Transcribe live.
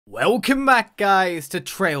Welcome back, guys, to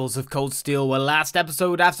Trails of Cold Steel, where last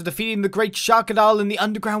episode, after defeating the Great Sharkadal in the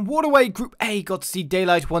underground waterway, Group A got to see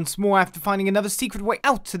daylight once more after finding another secret way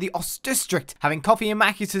out to the Ost District. Having coffee in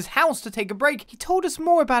Machias' house to take a break, he told us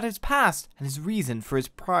more about his past and his reason for his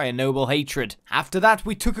prior noble hatred. After that,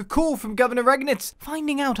 we took a call from Governor Regnitz,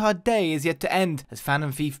 finding out our day is yet to end, as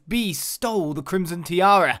Phantom Thief B stole the Crimson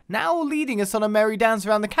Tiara, now leading us on a merry dance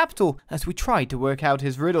around the capital as we tried to work out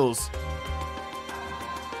his riddles.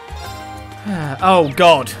 Oh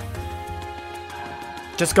god.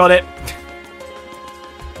 Just got it.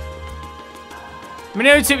 I mean, it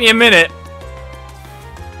only took me a minute.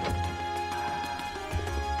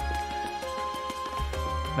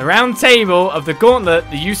 The round table of the gauntlet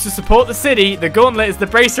that used to support the city. The gauntlet is the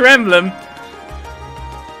bracer emblem.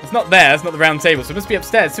 It's not there. It's not the round table, so it must be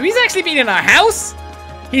upstairs. So he's actually been in our house?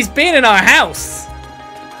 He's been in our house.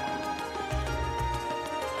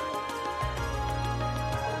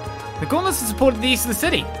 The gauntlet has supported the east of the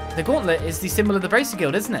city. The gauntlet is the symbol of the Bracer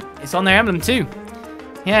Guild, isn't it? It's on their emblem too.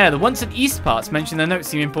 Yeah, the once and east parts mentioned in the notes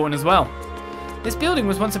seem important as well. This building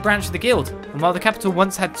was once a branch of the guild, and while the capital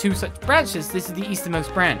once had two such branches, this is the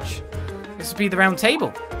easternmost branch. This would be the round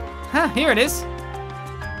table. Ha, here it is.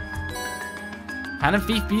 Phantom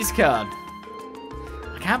Thief B's card.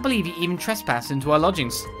 I can't believe he even trespassed into our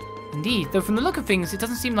lodgings. Indeed, though from the look of things, it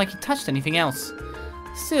doesn't seem like he touched anything else.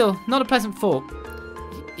 Still, not a pleasant thought.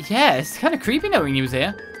 Yeah, it's kind of creepy knowing he was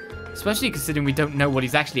here. Especially considering we don't know what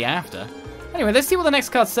he's actually after. Anyway, let's see what the next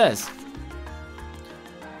card says.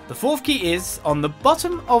 The fourth key is on the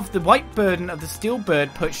bottom of the white burden of the steel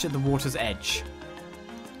bird perched at the water's edge.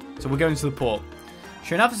 So we're going to the port.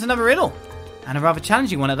 Sure enough, it's another riddle. And a rather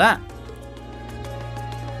challenging one at that.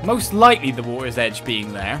 Most likely the water's edge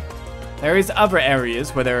being there. There is other areas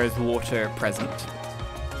where there is water present.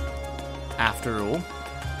 After all.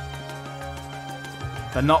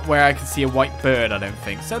 But not where I can see a white bird, I don't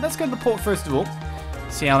think. So let's go to the port first of all.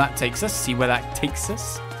 See how that takes us. See where that takes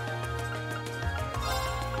us.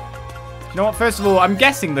 You know what? First of all, I'm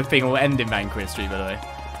guessing the thing will end in Vancouver Street, by the way.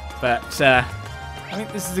 But I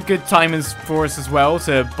think this is a good time for us as well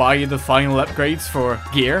to buy the final upgrades for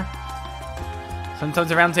gear.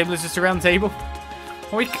 Sometimes a round table is just a round table.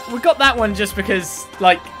 Well, we got that one just because,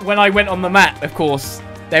 like, when I went on the map, of course,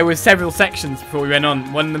 there were several sections before we went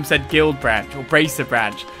on. One of them said Guild Branch or Bracer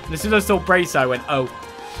Branch. And as soon as I saw Bracer, I went, oh,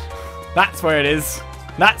 that's where it is.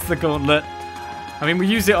 That's the gauntlet. I mean, we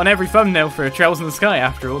use it on every thumbnail for Trails in the Sky,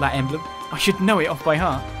 after all, that emblem. I should know it off by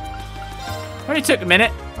heart. Only took a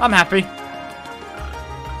minute. I'm happy.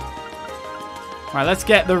 Alright, let's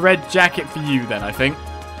get the red jacket for you then, I think.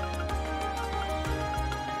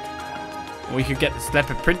 Or we could get this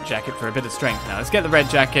leopard print jacket for a bit of strength. Now, let's get the red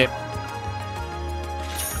jacket.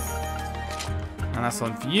 And that's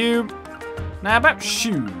on for you. Now about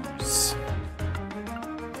shoes.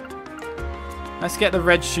 Let's get the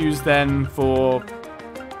red shoes then for...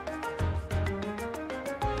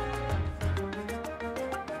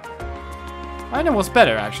 I know what's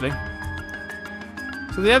better, actually.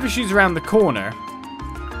 So the other shoes around the corner.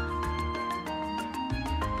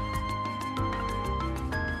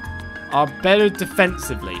 Are better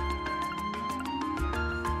defensively.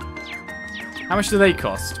 How much do they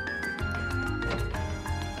cost?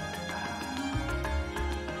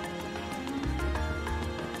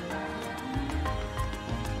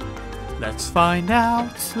 Let's find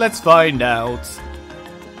out. Let's find out.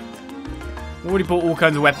 Already bought all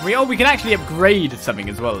kinds of weaponry. Oh, we can actually upgrade something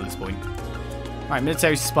as well at this point. Alright,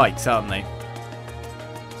 military spikes, aren't they?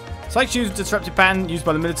 Spike shoes, disruptive pattern used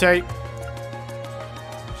by the military. Do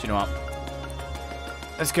you know what?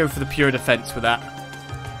 Let's go for the pure defense with that.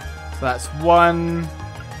 So that's one.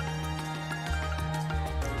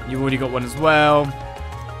 You've already got one as well.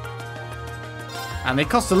 And they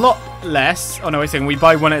cost a lot less. Oh no, wait a second. We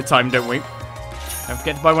buy one at a time, don't we? Don't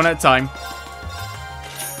forget to buy one at a time.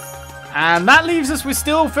 And that leaves us with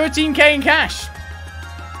still 13k in cash.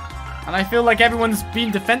 And I feel like everyone's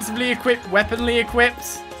been defensively equipped, weaponly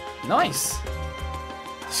equipped. Nice.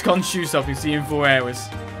 Just gone shoe shopping, see you in 4 hours.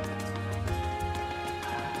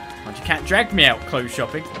 Well, you can't drag me out clothes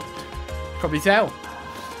shopping. Probably tell.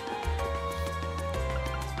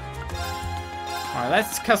 Alright,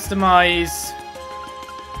 let's customize.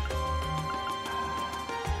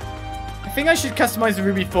 I think I should customize the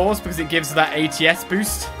Ruby Force because it gives that ATS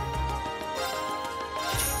boost.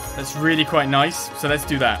 That's really quite nice. So let's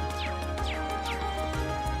do that.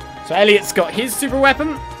 So Elliot's got his super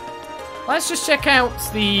weapon. Let's just check out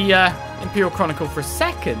the Imperial Chronicle for a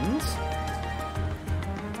second.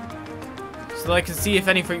 So that I can see if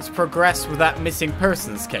anything's progressed with that missing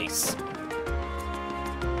persons case.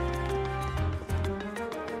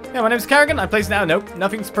 Yeah, my name's Kerrigan. I'm placing out. Nope,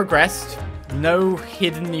 nothing's progressed. No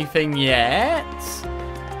hidden anything yet.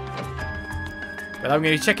 But I'm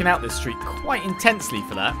going to be checking out this street quite intensely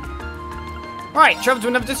for that. Alright, travel to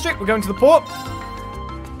another district. We're going to the port.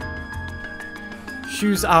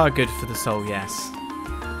 Shoes are good for the soul, yes.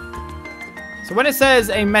 So when it says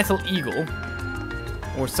a metal eagle,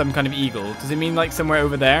 or some kind of eagle, does it mean like somewhere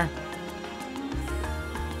over there?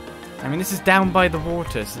 I mean, this is down by the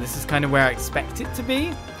water, so this is kind of where I expect it to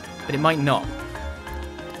be, but it might not.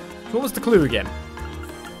 So what was the clue again?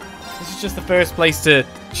 This is just the first place to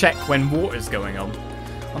check when water's going on.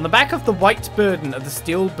 On the back of the white burden of the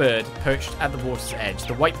steel bird perched at the water's edge.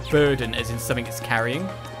 The white burden is in something it's carrying.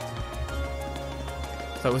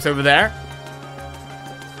 So it's over there.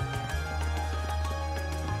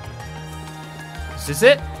 Is this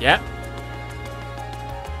it? Yeah.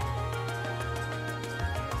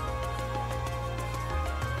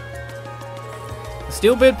 The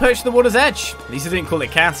steel bird perched at the water's edge. At least I didn't call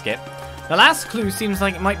it casket. The last clue seems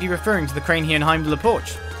like it might be referring to the crane here in Heimdall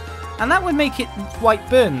Porch. And that would make it white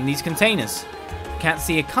burden in these containers. Can't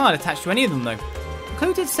see a card attached to any of them though. The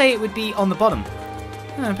clue did say it would be on the bottom.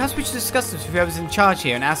 Perhaps we should discuss this with whoever's in charge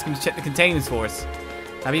here and ask him to check the containers for us.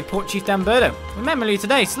 That'd be Port Chief Danberto. We met him earlier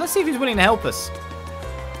today, so let's see if he's willing to help us.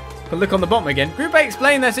 But look on the bottom again. Group A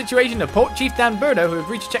explained their situation to Port Chief Danberto, who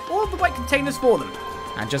agreed to check all of the white containers for them.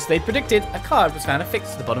 And just as they predicted, a card was found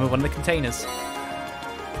affixed to the bottom of one of the containers.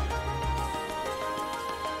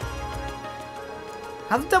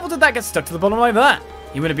 How the devil did that get stuck to the bottom like that?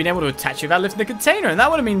 He would have been able to attach it without lifting the container, and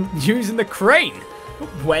that would have been using the crane. But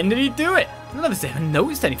when did he do it? None of us ever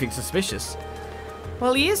noticed anything suspicious.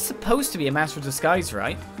 Well, he is supposed to be a master of disguise,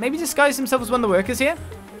 right? Maybe disguise himself as one of the workers here?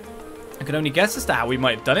 I can only guess as to how we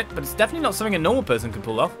might have done it, but it's definitely not something a normal person can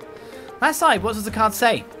pull off. That side, what does the card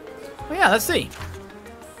say? Oh yeah, let's see.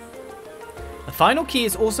 The final key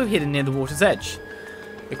is also hidden near the water's edge.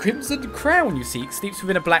 The Crimson Crown you seek sleeps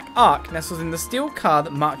within a black ark nestled in the steel car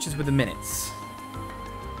that marches with the minutes.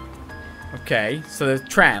 Okay, so the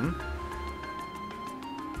tram.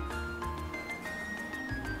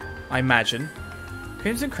 I imagine.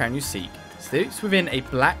 Crimson Crown you seek sleeps within a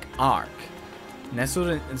black ark nestled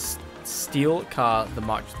in a steel car that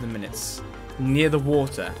marches with the minutes. Near the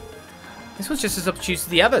water. This was just as obtuse as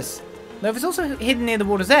the others. Though if it's also hidden near the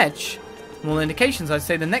water's edge, from all indications I'd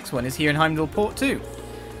say the next one is here in Heimdall Port too.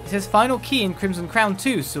 It says final key in Crimson Crown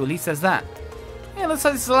too, so at least says that. Yeah, looks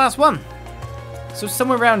like this is the last one. So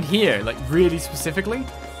somewhere around here, like really specifically.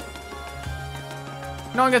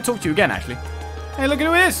 No, I'm going to talk to you again, actually. Hey, look at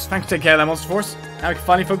who it is. Thanks for taking care of that monster force. Now we can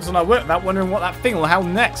finally focus on our work without wondering what that thing will hold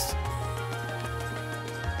next.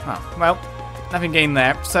 Oh, well, nothing gained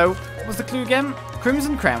there. So, what's the clue again?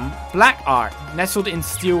 Crimson Crown, black art, nestled in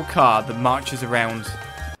steel car that marches around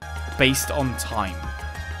based on time.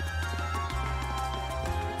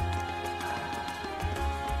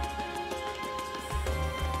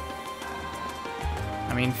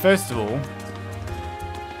 I mean, first of all,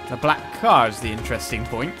 the black car is the interesting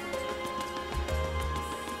point.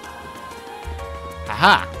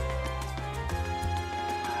 Haha!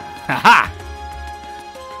 Haha!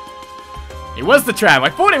 It was the tram! I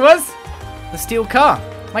thought it was! The steel car.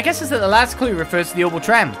 My guess is that the last clue refers to the oval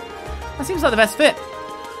tram. That seems like the best fit.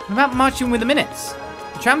 What about marching with the minutes?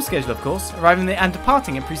 The tram schedule, of course, arriving and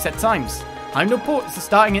departing at preset times. Heimdall Port is the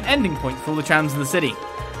starting and ending point for all the trams in the city.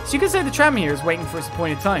 So you could say the tram here is waiting for its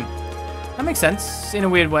appointed time. That makes sense, in a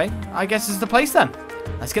weird way. I guess this is the place then.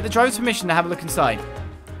 Let's get the driver's permission to have a look inside.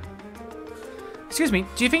 Excuse me,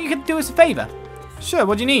 do you think you could do us a favour? Sure,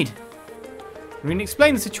 what do you need? Rean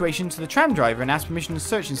explained the situation to the tram driver and asked permission to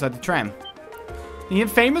search inside the tram. The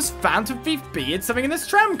infamous Phantom Thief B had something in this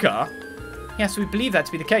tram car? Yes, we believe that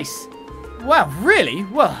to be the case. Wow, really?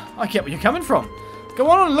 Well, I get where you're coming from. Go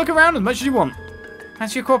on and look around as much as you want.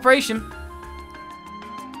 Thanks for your cooperation.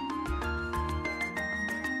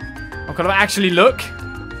 Oh, can I actually look?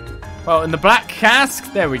 Well, in the black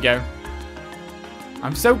cask, there we go.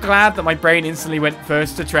 I'm so glad that my brain instantly went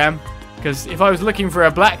first to tram. Because if I was looking for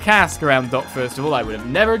a black cask around dock first of all, I would have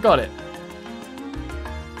never got it.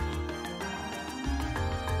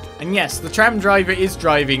 And yes, the tram driver is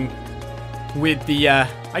driving with the,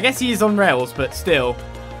 I guess he is on rails, but still,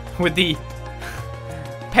 with the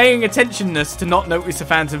paying attentionness to not notice a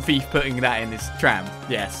Phantom Thief putting that in his tram.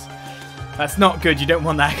 Yes. That's not good. You don't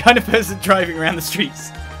want that kind of person driving around the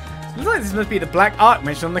streets. Looks like this must be the black ark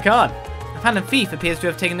mentioned on the card. The Phantom Thief appears to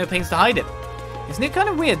have taken no pains to hide it. Isn't it kind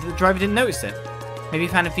of weird that the driver didn't notice it? Maybe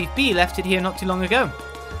Phantom Thief B left it here not too long ago.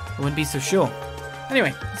 I wouldn't be so sure.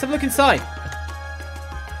 Anyway, let's have a look inside.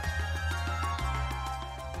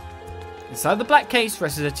 Inside the black case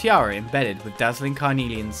rested a tiara embedded with dazzling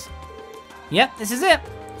carnelians. Yep, this is it.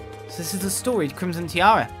 So this is the storied Crimson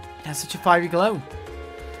Tiara. It has such a fiery glow.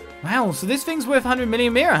 Wow, so this thing's worth 100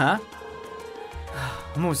 million mira, huh?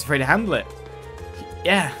 I'm almost afraid to handle it.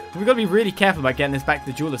 Yeah, we've got to be really careful about getting this back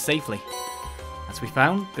to the jeweler safely. As we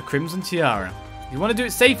found, the Crimson Tiara. If you want to do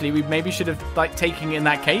it safely, we maybe should have, like, taken it in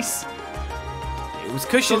that case. It was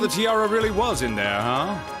cushioned. So the tiara really was in there,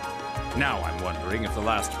 huh? Now I'm wondering if the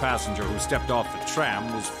last passenger who stepped off the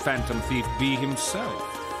tram was Phantom Thief B himself.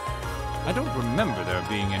 I don't remember there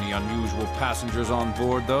being any unusual passengers on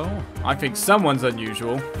board, though. I think someone's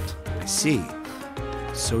unusual. I see.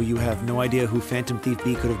 So you have no idea who Phantom Thief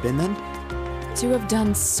B could have been then? To have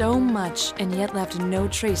done so much and yet left no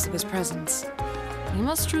trace of his presence. He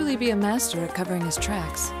must truly be a master at covering his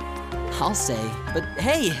tracks. I'll say. But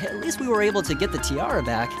hey, at least we were able to get the tiara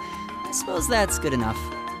back. I suppose that's good enough.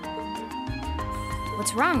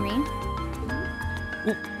 What's wrong, Rean?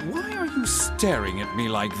 Why are you staring at me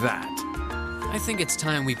like that? I think it's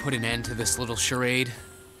time we put an end to this little charade.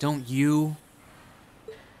 Don't you?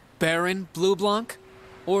 Baron Blue Blanc?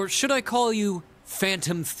 Or should I call you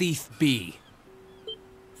Phantom Thief B?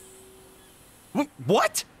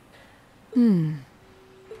 What?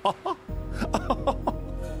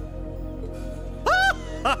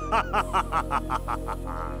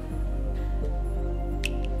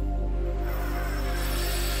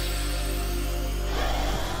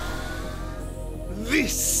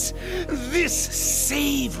 This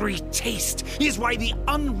savory taste is why the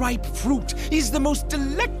unripe fruit is the most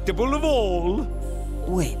delectable of all.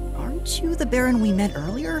 Wait, aren't you the Baron we met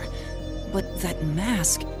earlier? But that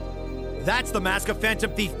mask... That's the mask of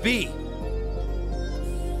Phantom Thief B!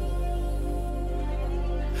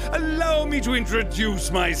 Allow me to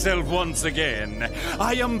introduce myself once again.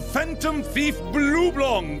 I am Phantom Thief Blue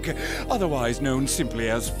Blanc, otherwise known simply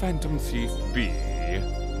as Phantom Thief B.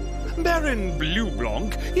 Baron Blue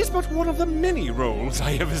Blanc is but one of the many roles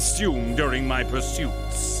I have assumed during my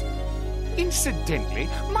pursuits. Incidentally,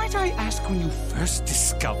 might I ask when you first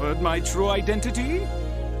discovered my true identity?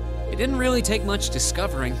 It didn't really take much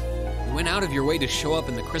discovering. You went out of your way to show up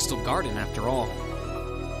in the Crystal Garden after all.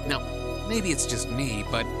 Now, maybe it's just me,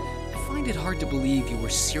 but I find it hard to believe you were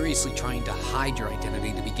seriously trying to hide your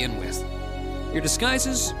identity to begin with. Your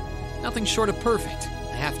disguises? Nothing short of perfect,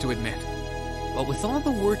 I have to admit. But with all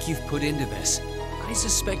the work you've put into this, I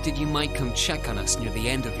suspected you might come check on us near the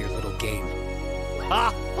end of your little game.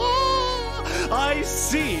 Ha ha! I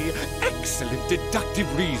see! Excellent deductive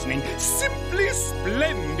reasoning. Simply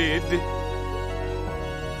splendid!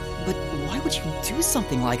 But why would you do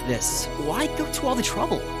something like this? Why go to all the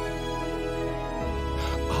trouble?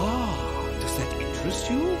 Ah, does that interest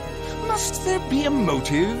you? Must there be a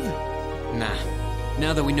motive? Nah.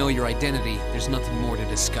 Now that we know your identity, there's nothing more to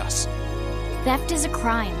discuss. Theft is a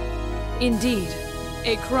crime. Indeed.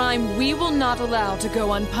 A crime we will not allow to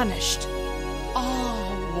go unpunished. Ah,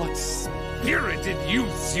 what spirited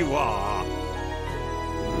youths you are!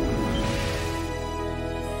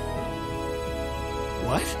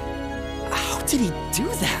 What? How did he do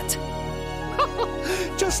that?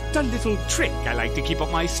 Just a little trick I like to keep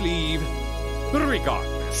up my sleeve.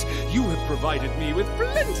 Regardless, you have provided me with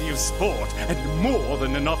plenty of sport and more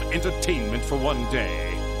than enough entertainment for one day.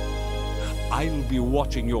 I'll be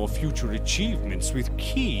watching your future achievements with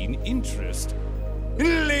keen interest.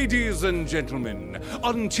 Ladies and gentlemen,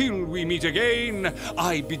 until we meet again,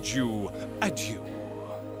 I bid you adieu.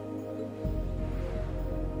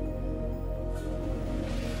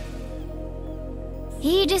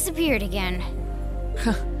 He disappeared again.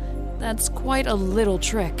 That's quite a little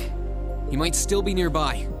trick. He might still be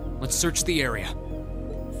nearby. Let's search the area.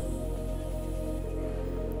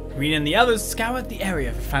 Rean and the others scoured the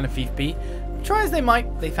area for Phantom Thief B. Try as they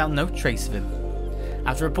might, they found no trace of him.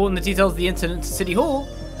 After reporting the details of the incident to City Hall,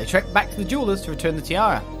 they trekked back to the jewelers to return the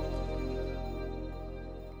tiara.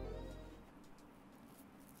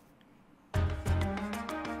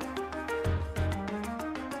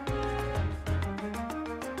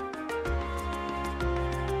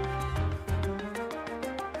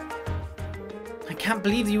 I can't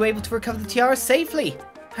believe you were able to recover the tiara safely.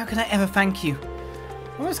 How can I ever thank you?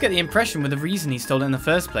 I almost get the impression with the reason he stole it in the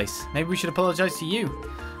first place. Maybe we should apologise to you.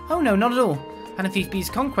 Oh no, not at all. Phantom Thief B's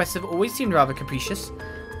conquests have always seemed rather capricious.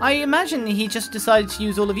 I imagine he just decided to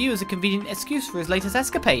use all of you as a convenient excuse for his latest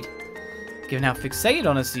escapade. Given how fixated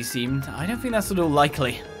on us he seemed, I don't think that's at all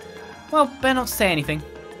likely. Well, better not say anything.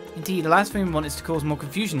 Indeed, the last thing we want is to cause more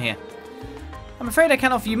confusion here. I'm afraid I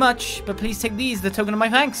can't offer you much, but please take these as the token of my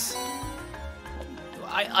thanks.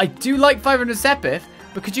 I do like 500 Sepith,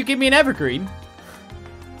 but could you give me an evergreen?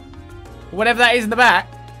 Whatever that is in the back.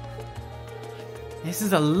 This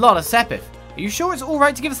is a lot of Sepith. Are you sure it's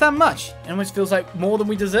alright to give us that much? It almost feels like more than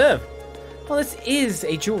we deserve. Well, this is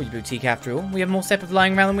a jewelry boutique after all. We have more Sepith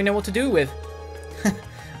lying around than we know what to do with.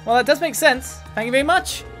 Well, that does make sense. Thank you very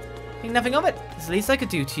much. Think nothing of it. It's the least I could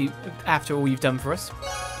do to you after all you've done for us.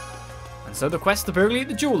 And so the quest to burglary at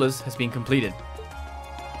the jewelers has been completed.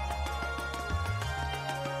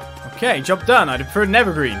 Okay, job done. I'd prefer an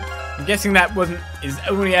evergreen. I'm guessing that wasn't his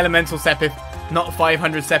only elemental Sepith, not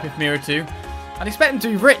 500 Sepith mirror too. I'd expect him to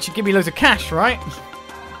be rich and give me loads of cash, right?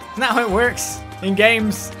 Isn't that how it works in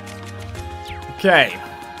games? Okay,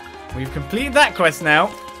 we've completed that quest now,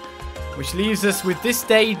 which leaves us with this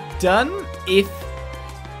day done, if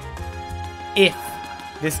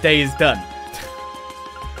this day is done.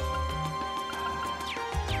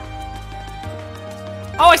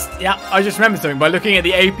 Oh, I just remembered something. By looking at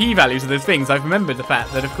the AP values of those things, I've remembered the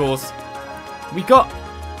fact that, of course, we got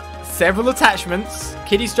several attachments.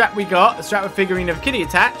 Kitty strap we got, a strap with figurine of Kitty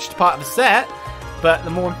attached, part of a set. But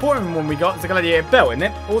the more important one we got is the gladiator belt, isn't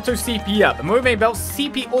it? Auto CP up. The motivated belt,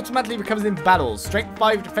 CP automatically recovers in battles. Strength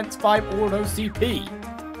 5, defense 5, auto CP.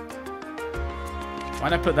 Why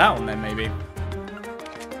not put that on then, maybe?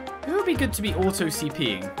 Who would be good to be auto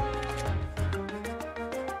CPing?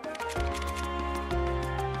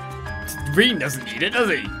 Rean doesn't need it, does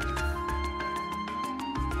he?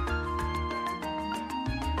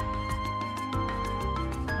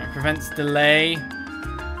 It prevents delay.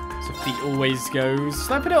 So feet always goes.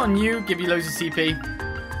 Should I put it on you? Give you loads of CP.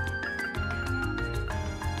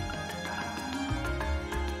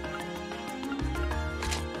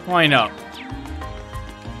 Why not?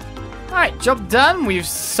 Alright, job done. We've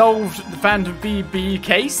solved the Phantom BB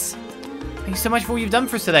case. Thank you so much for all you've done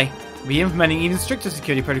for us today. We'll be implementing even stricter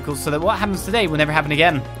security protocols so that what happens today will never happen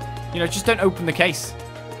again. You know, just don't open the case.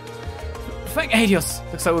 Thank Adios.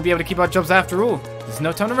 Looks like we'll be able to keep our jobs after all. There's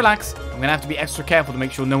no time to relax. I'm going to have to be extra careful to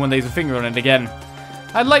make sure no one lays a finger on it again.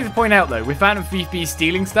 I'd like to point out though, with Phantom Thief B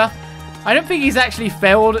stealing stuff, I don't think he's actually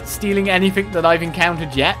failed at stealing anything that I've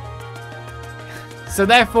encountered yet. So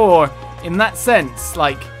therefore, in that sense,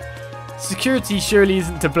 like, security surely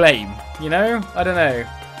isn't to blame, you know? I don't know.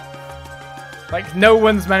 Like, no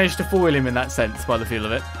one's managed to foil him in that sense, by the feel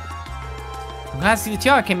of it. I'm glad to see the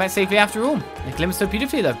tiara came back safely after all. It glimmers so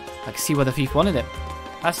beautifully, though. I can see why the thief wanted it.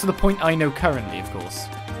 That's to the point I know currently, of course.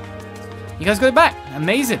 You guys got it back.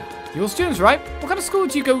 Amazing. You're all students, right? What kind of school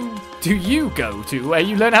do you go to where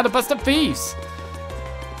you learn how to bust up thieves?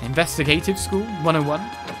 Investigative school 101.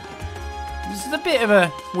 This is a bit of a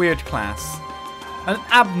weird class. An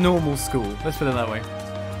abnormal school. Let's put it that way.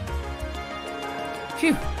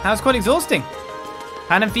 Phew, that was quite exhausting.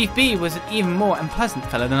 Phantom Thief B was an even more unpleasant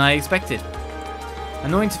fellow than I expected.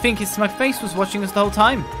 Annoying to think his smug face was watching us the whole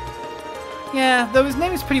time. Yeah, though his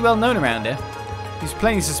name is pretty well known around here. He was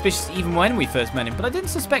plainly suspicious even when we first met him, but I didn't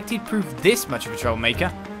suspect he'd prove this much of a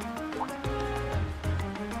troublemaker.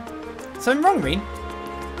 Something wrong, Rean?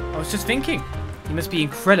 I was just thinking. He must be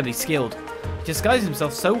incredibly skilled. He disguised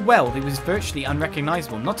himself so well that he was virtually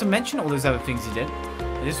unrecognizable, not to mention all those other things he did.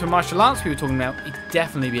 If this were martial arts we were talking about, he'd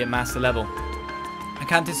definitely be at master level. I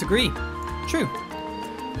can't disagree. True.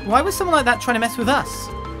 Why was someone like that trying to mess with us?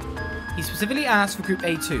 He specifically asked for Group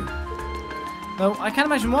A2. Though I can't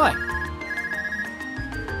imagine why.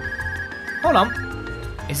 Hold on.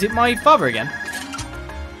 Is it my father again?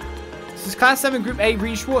 This is Class 7 Group A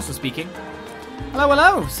Rean Schwarzer speaking. Hello,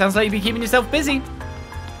 hello. Sounds like you've been keeping yourself busy.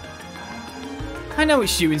 I know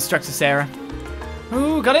it's you, Instructor Sarah.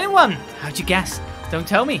 Ooh, got anyone? How'd you guess? Don't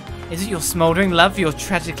tell me. Is it your smouldering love for your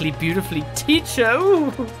tragically beautifully teacher?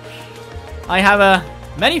 Ooh. I have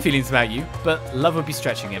many feelings about you, but love would be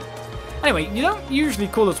stretching it. Anyway, you don't usually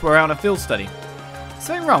call us when we're on a field study.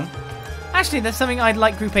 Something wrong? Actually, there's something I'd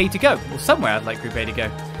like Group A to go, or somewhere I'd like Group A to go.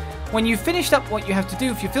 When you've finished up what you have to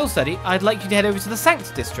do for your field study, I'd like you to head over to the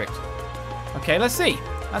Sanct District. Okay, let's see.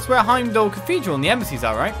 That's where Heimdall Cathedral and the embassies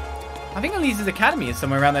are, right? I think Oliza's Academy is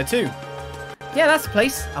somewhere around there too. Yeah, that's the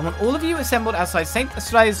place. I want all of you assembled outside St.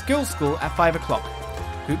 Astraia's Girls' School at 5 o'clock.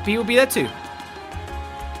 Group B will be there too.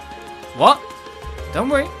 What? Don't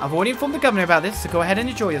worry, I've already informed the governor about this, so go ahead and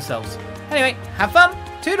enjoy yourselves. Anyway, have fun.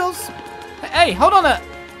 Toodles. Hey, hold on a...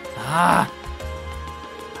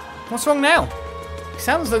 What's wrong now? It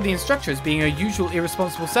sounds as though the instructor is being her usual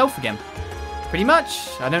irresponsible self again. Pretty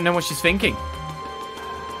much. I don't know what she's thinking.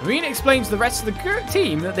 Rean explains to the rest of the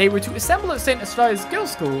team that they were to assemble at St. Astraia's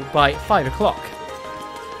Girls' School by 5 o'clock.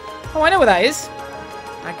 Oh, I know where that is.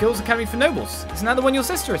 At Girls' Academy for Nobles. Isn't that the one your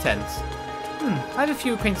sister attends? I have a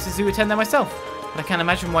few acquaintances who attend there myself, but I can't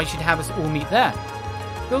imagine why she'd have us all meet there.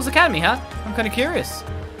 Girls' Academy, huh? I'm kind of curious.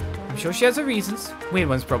 I'm sure she has her reasons. Weird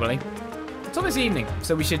ones, probably. It's almost evening,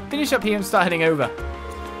 so we should finish up here and start heading over.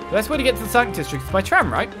 The best way to get to the Thwarting district is by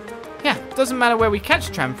tram, right? Yeah, doesn't matter where we catch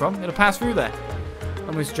the tram from, it'll pass through there. I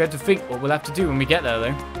almost dread to think what we'll have to do when we get there,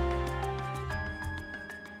 though.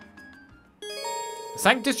 The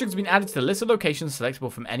Thwarting district has been added to the list of locations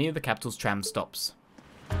selectable from any of the capital's tram stops.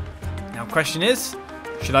 Now, question is,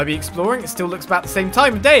 should I be exploring? It still looks about the same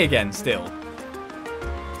time of day again, still.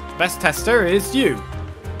 The best tester is you.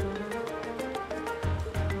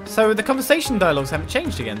 So the conversation dialogues haven't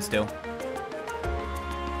changed again still.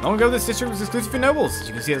 Long ago, this district was exclusive for nobles. As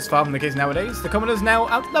you can see, that's far from the case nowadays. The commoners now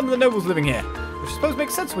outnumber the nobles living here, which I suppose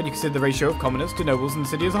makes sense when you consider the ratio of commoners to nobles in the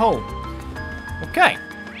city as a whole. Okay.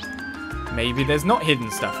 Maybe there's not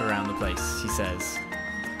hidden stuff around the place, he says.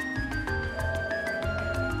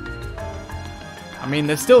 I mean,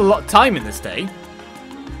 there's still a lot of time in this day.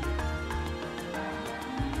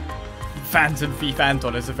 Phantom Thief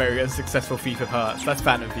Anton is a very unsuccessful thief of hearts. That's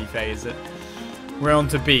Phantom Thief A, is it? We're on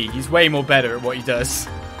to B. He's way more better at what he does.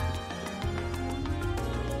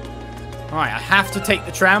 Alright, I have to take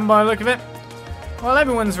the tram by the look of it. Well,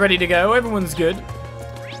 everyone's ready to go. Everyone's good.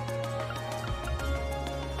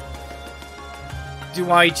 Do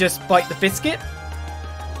I just bite the biscuit?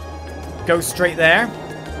 Go straight there?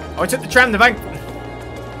 Oh, I took the tram to bank.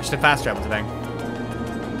 I should have fast traveled to bank.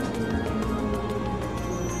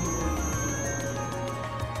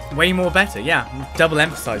 Way more better, yeah. Double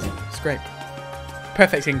emphasizing. It's great.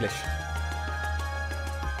 Perfect English.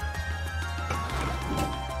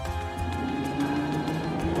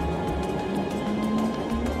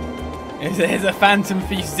 If there's a Phantom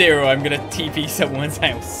Thief 0, I'm gonna TP someone's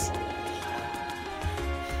house.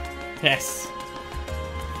 Yes.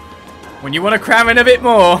 When you want to cram in a bit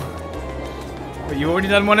more, but you've already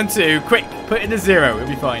done 1 and 2, quick, put in a 0, it'll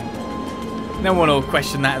be fine. No one will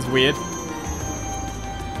question that as weird.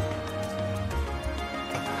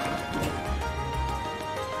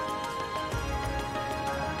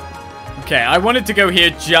 Okay, I wanted to go here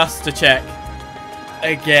just to check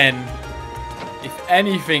again if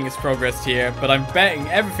anything has progressed here, but I'm betting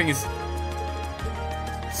everything is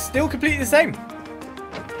still completely the same.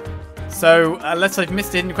 So, unless I've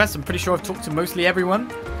missed a hidden quest, I'm pretty sure I've talked to mostly everyone.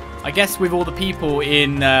 I guess with all the people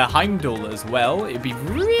in Heimdall as well, it'd be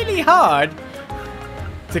really hard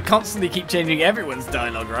to constantly keep changing everyone's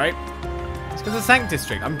dialogue, right? It's because of the Thwarting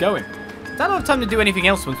district. I'm going. I don't have time to do anything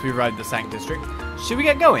else once we arrive at the Thwarting district. Should we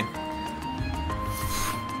get going?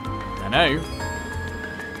 I know.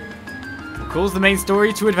 We'll cause the main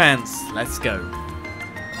story to advance. Let's go.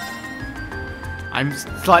 I'm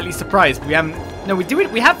slightly surprised. We haven't... No, we do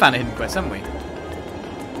it. We have found a hidden quest, haven't we?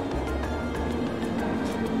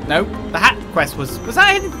 No, the hat quest was... Was that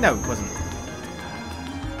a hidden... No, it wasn't.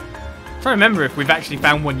 I'm trying to remember if we've actually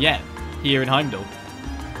found one yet here in Heimdall.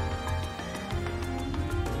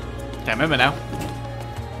 Can't remember now.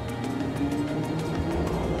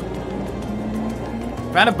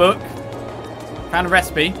 Found a book. Found a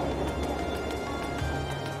recipe.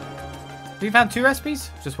 Have you found 2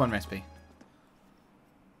 recipes? Just 1 recipe.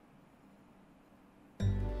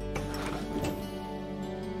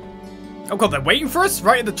 Oh god, they're waiting for us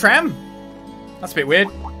right at the tram? That's a bit weird.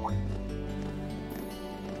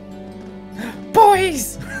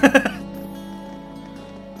 Boys!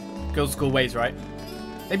 Girls' school ways, right?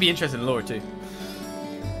 They'd be interested in lore too.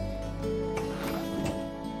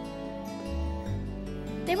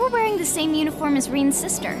 They were wearing the same uniform as Rean's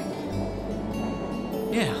sister.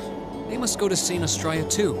 Yeah, they must go to St. Astraia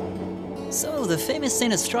too. So, the famous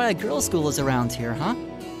St. Astraia Girls' School is around here, huh?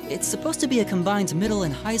 It's supposed to be a combined middle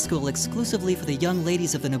and high school exclusively for the young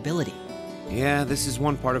ladies of the nobility. Yeah, this is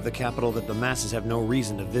one part of the capital that the masses have no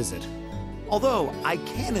reason to visit. Although, I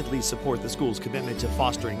can at least support the school's commitment to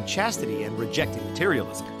fostering chastity and rejecting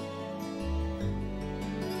materialism.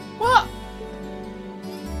 What?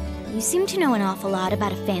 You seem to know an awful lot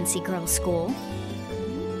about a fancy girls' school.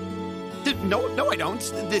 No, I don't.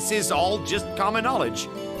 This is all just common knowledge.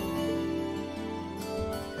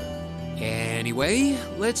 Anyway,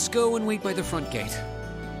 let's go and wait by the front gate.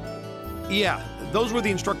 Yeah, those were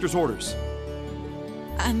the instructor's orders.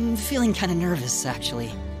 I'm feeling kind of nervous,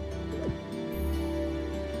 actually.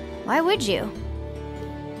 Why would you?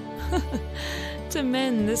 To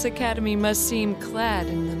men, this academy must seem clad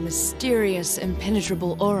in the mysterious,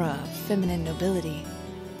 impenetrable aura of feminine nobility.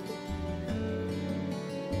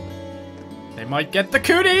 They might get the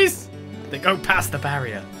cooties! They go past the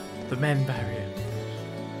barrier. The men barrier.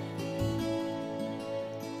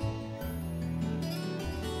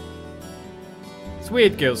 It's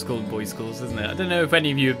weird girls' school and boys' schools, isn't it? I don't know if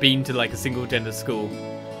any of you have been to like a single gender school.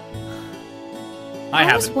 I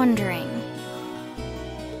was haven't. wondering.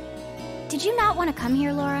 Did you not want to come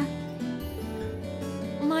here, Laura?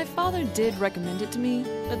 My father did recommend it to me,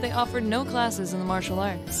 but they offered no classes in the martial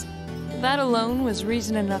arts. That alone was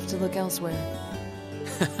reason enough to look elsewhere.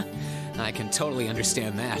 I can totally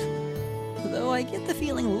understand that. Though I get the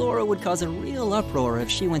feeling Laura would cause a real uproar if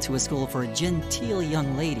she went to a school for genteel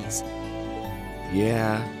young ladies.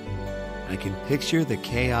 Yeah, I can picture the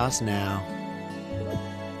chaos now.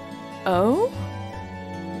 Oh?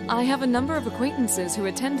 I have a number of acquaintances who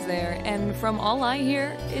attend there, and from all I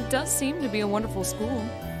hear, it does seem to be a wonderful school.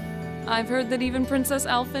 I've heard that even Princess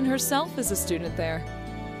Alphen herself is a student there.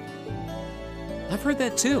 I've heard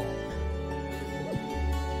that too.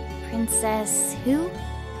 Princess who?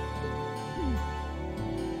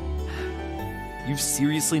 You've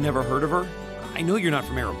seriously never heard of her? I know you're not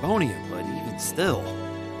from Erebonia, but even still.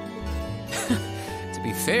 To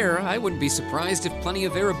be fair, I wouldn't be surprised if plenty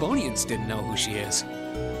of Erebonians didn't know who she is.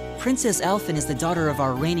 Princess Alphen is the daughter of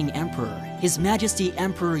our reigning emperor, His Majesty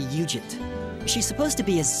Emperor Ugent. She's supposed to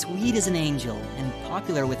be as sweet as an angel and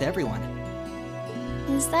popular with everyone.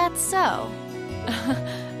 Is that so?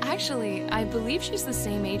 Actually, I believe she's the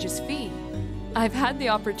same age as Fee. I've had the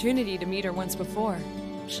opportunity to meet her once before.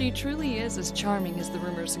 She truly is as charming as the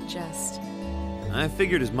rumors suggest. I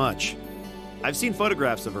figured as much. I've seen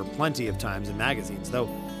photographs of her plenty of times in magazines, though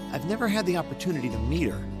I've never had the opportunity to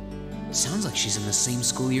meet her. Sounds like she's in the same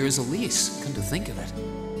school year as Elise, come to think of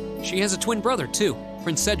it. She has a twin brother, too,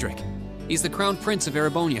 Prince Cedric. He's the crown prince of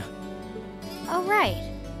Erebonia. Oh, right.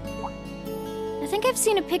 I think I've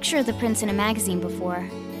seen a picture of the prince in a magazine before.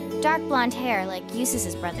 Dark blonde hair, like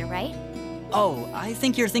Eustace's brother, right? Oh, I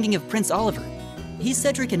think you're thinking of Prince Oliver. He's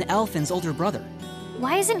Cedric and Alphen's older brother.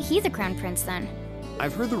 Why isn't he the crown prince then?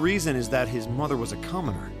 I've heard the reason is that his mother was a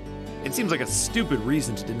commoner. It seems like a stupid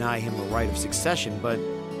reason to deny him the right of succession, but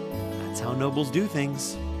that's how nobles do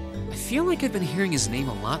things. I feel like I've been hearing his name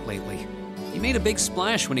a lot lately. He made a big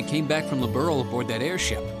splash when he came back from Liberl aboard that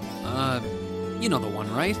airship. You know the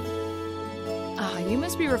one, right? Ah, you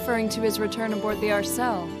must be referring to his return aboard the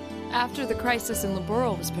Arcel, after the crisis in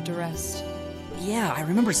Liberl was put to rest. Yeah, I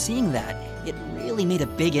remember seeing that. It really made a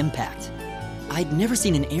big impact. I'd never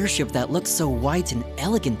seen an airship that looked so white and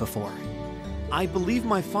elegant before. I believe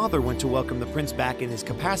my father went to welcome the prince back in his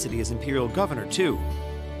capacity as imperial governor, too.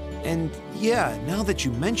 And yeah, now that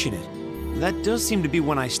you mention it, that does seem to be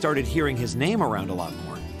when I started hearing his name around a lot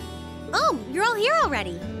more. Oh, you're all here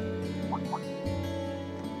already.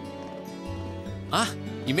 Ah,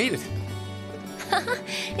 you made it.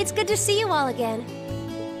 It's good to see you all again.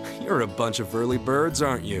 You're a bunch of early birds,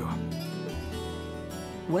 aren't you?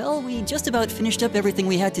 Well, we just about finished up everything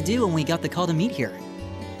we had to do when we got the call to meet here.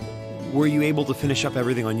 Were you able to finish up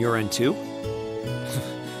everything on your end, too?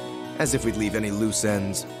 As if we'd leave any loose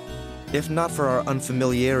ends. If not for our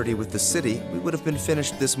unfamiliarity with the city, we would have been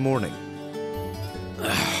finished this morning.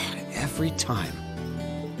 Every time.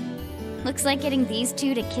 Looks like getting these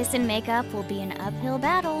two to kiss and make up will be an uphill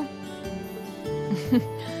battle.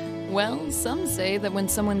 Well, some say that when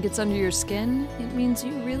someone gets under your skin, it means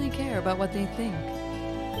you really care about what they think.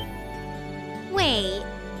 Wait,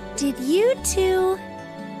 did you two?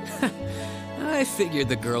 I figured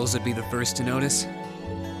the girls would be the first to notice.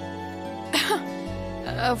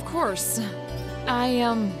 Of course.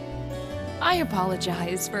 I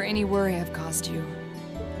apologize for any worry I've caused you.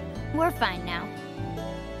 We're fine now.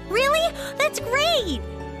 Really? That's great!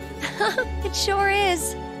 It sure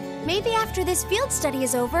is. Maybe after this field study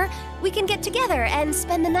is over, we can get together and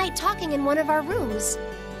spend the night talking in one of our rooms.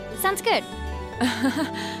 Sounds good.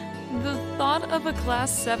 The thought of a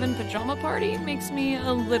Class 7 pajama party makes me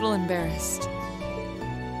a little embarrassed.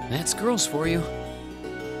 That's girls for you.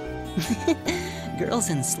 Girls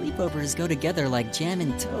and sleepovers go together like jam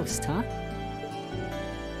and toast, huh?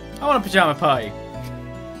 I want a pajama party.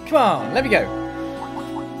 Come on, let me go.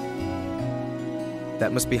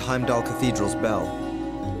 That must be Heimdall Cathedral's bell.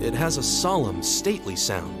 It has a solemn, stately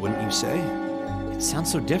sound, wouldn't you say? It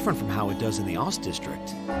sounds so different from how it does in the Ost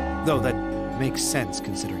district. Though that makes sense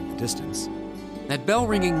considering the distance. That bell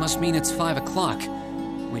ringing must mean it's 5 o'clock,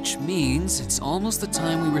 which means it's almost the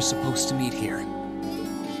time we were supposed to meet here.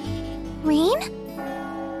 Rean?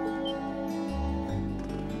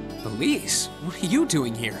 Elise, what are you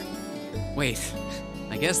doing here? Wait,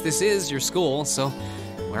 I guess this is your school, so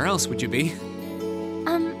where else would you be?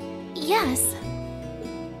 Yes.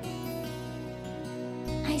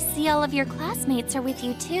 I see all of your classmates are with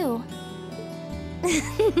you too.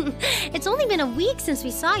 It's only been a week since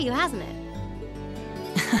we saw you, hasn't it?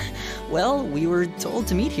 Well, we were told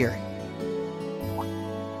to meet here.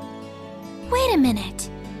 Wait a minute.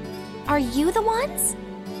 Are you the ones?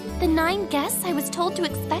 The 9 guests I was told to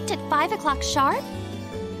expect at 5 o'clock sharp?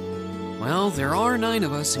 Well, there are 9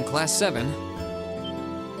 of us in Class 7.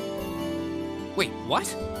 Wait,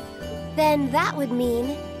 what? Then that would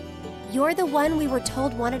mean you're the one we were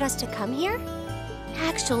told wanted us to come here?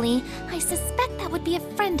 Actually, I suspect that would be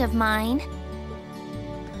a friend of mine.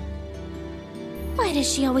 Why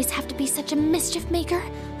does she always have to be such a mischief maker?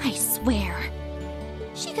 I swear.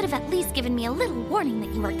 She could have at least given me a little warning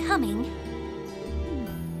that you were coming.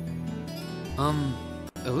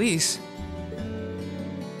 Elise?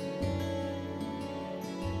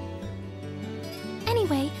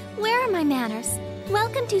 Anyway, where are my manners?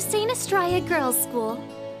 Welcome to St. Astraia Girls' School.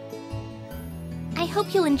 I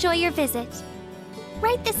hope you'll enjoy your visit.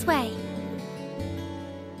 Right this way.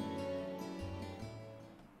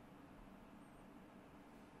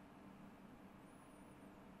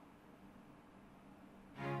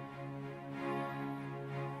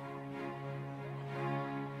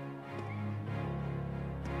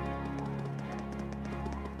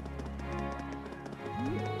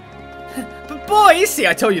 But boy, see,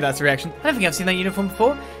 I told you that's the reaction. I don't think I've seen that uniform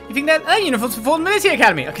before. You think that uniform's from Thors Military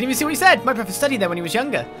Academy? I can even see what he said. My brother studied there when he was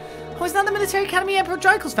younger. Oh, isn't that the military academy Emperor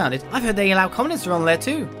Drycles founded? I've heard they allow commoners to run there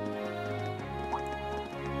too.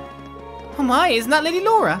 Oh my, isn't that Lady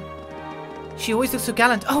Laura? She always looks so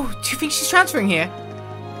gallant. Oh, do you think she's transferring here?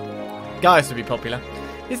 Guys to be popular.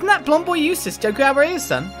 Isn't that blonde boy Eustace, Joker Alvarea's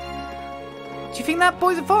son? Do you think that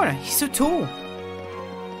boy's a foreigner? He's so tall.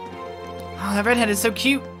 Oh, that redhead is so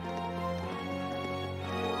cute.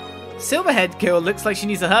 Silverhead girl looks like she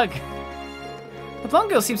needs a hug. The blonde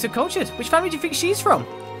girl seems so cultured. Which family do you think she's from?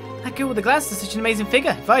 That girl with the glasses is such an amazing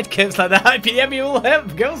figure. If I had curves like that, I'd be every all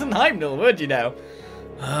help girls in Heimdall, would you know?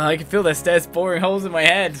 I can feel their stares boring holes in my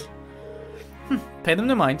head. Pay them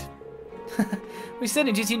no mind. We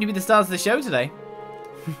certainly do seem to be the stars of the show today.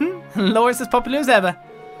 Laura's as popular as ever.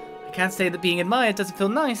 I can't say that being admired doesn't feel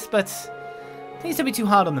nice, but please don't be too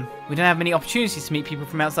hard on them. We don't have many opportunities to meet people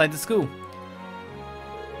from outside the school.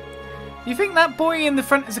 You think that boy in the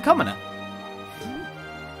front is a commoner?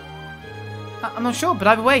 I'm not sure, but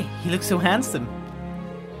either way, he looks so handsome.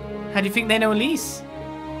 How do you think they know Elise?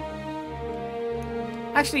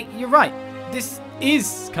 Actually, you're right. This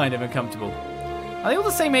is kind of uncomfortable. Are they all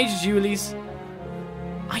the same age as you, Elise?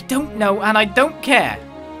 I don't know, and I don't care.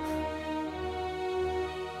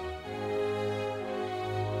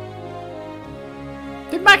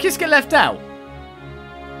 Did Machias get left out?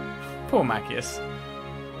 Poor Machias.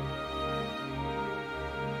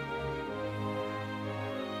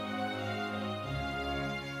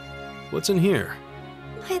 What's in here?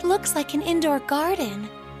 It looks like an indoor garden.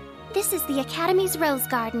 This is the Academy's Rose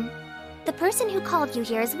Garden. The person who called you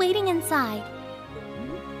here is waiting inside.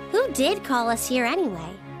 Who did call us here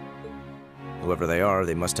anyway? Whoever they are,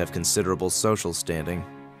 they must have considerable social standing.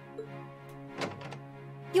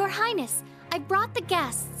 Your Highness, I brought the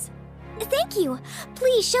guests. Thank you.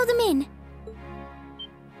 Please show them in.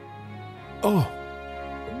 Oh.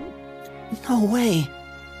 No way.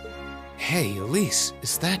 Hey, Elise,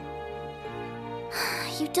 is that...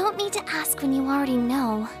 You don't need to ask when you already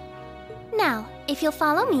know. Now, if you'll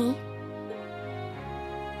follow me...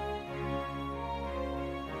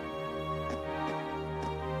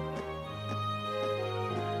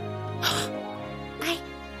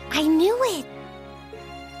 I knew it!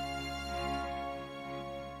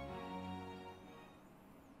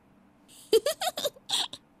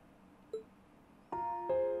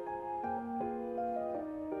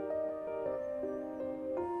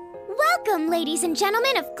 Welcome, ladies and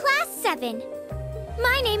gentlemen of Class 7.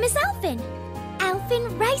 My name is Alphen.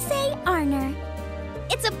 Alphen Rice Arner.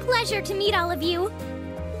 It's a pleasure to meet all of you.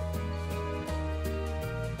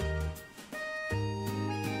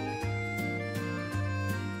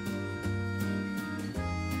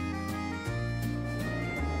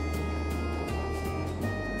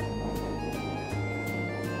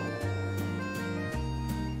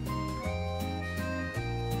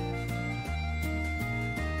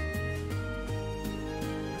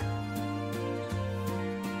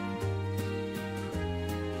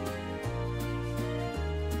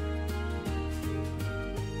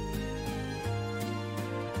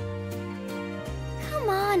 Come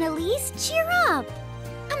on, Elise, cheer up.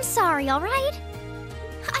 I'm sorry, all right?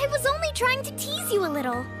 I was only trying to tease you a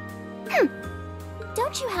little.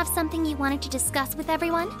 Don't you have something you wanted to discuss with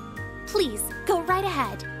everyone? Please, go right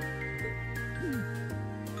ahead.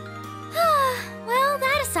 Well,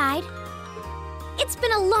 that aside, it's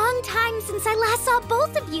been a long time since I last saw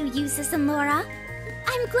both of you, Eustace and Laura.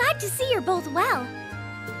 I'm glad to see you're both well.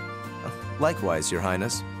 Likewise, Your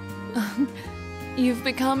Highness. You've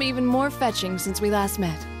become even more fetching since we last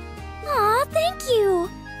met. Aw, thank you!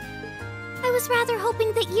 I was rather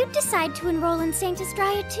hoping that you'd decide to enroll in St.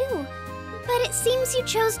 Astraia too. But it seems you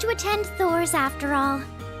chose to attend Thors after all.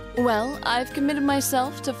 Well, I've committed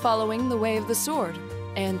myself to following the way of the sword,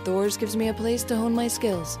 and Thors gives me a place to hone my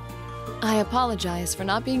skills. I apologize for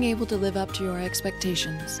not being able to live up to your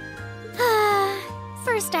expectations.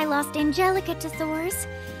 First I lost Angelica to Thors,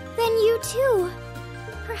 then you too.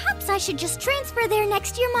 Perhaps I should just transfer there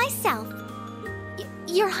next year myself.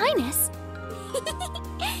 Your Highness.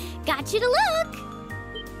 Got you to look.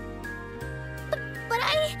 But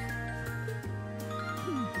I...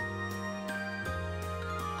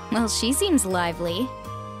 Well, she seems lively.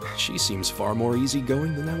 She seems far more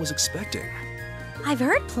easygoing than I was expecting. I've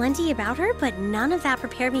heard plenty about her, but none of that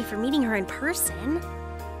prepared me for meeting her in person.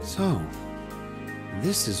 So,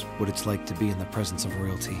 this is what it's like to be in the presence of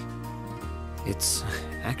royalty. It's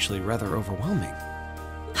actually rather overwhelming.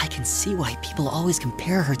 I can see why people always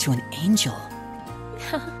compare her to an angel.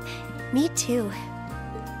 Me too.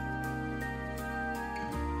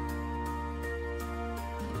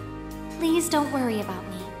 Please don't worry about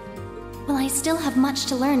me. Well, I still have much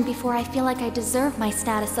to learn before I feel like I deserve my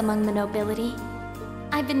status among the nobility.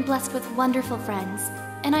 I've been blessed with wonderful friends,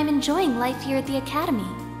 and I'm enjoying life here at the Academy.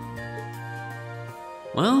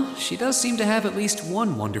 Well, she does seem to have at least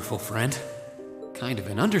one wonderful friend. Kind of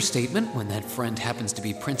an understatement when that friend happens to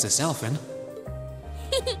be Princess Elfin.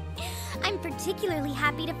 I'm particularly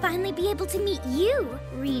happy to finally be able to meet you,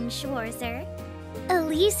 Rean Schwarzer.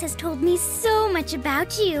 Elise has told me so much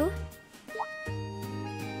about you.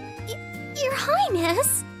 Your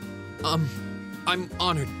Highness? I'm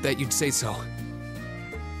honored that you'd say so.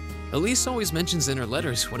 Elise always mentions in her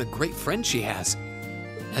letters what a great friend she has.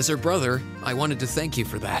 As her brother, I wanted to thank you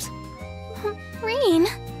for that. Rean?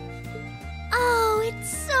 Oh,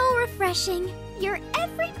 it's so refreshing. You're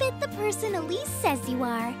every bit the person Elise says you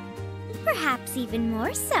are. Perhaps even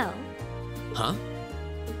more so. Huh?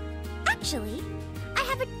 Actually, I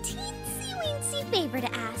have a teensy-weensy favor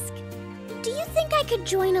to ask. Do you think I could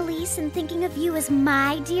join Elise in thinking of you as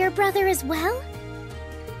my dear brother as well?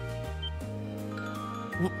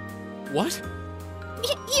 What?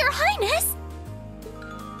 Your Highness!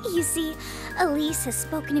 You see, Elise has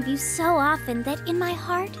spoken of you so often that in my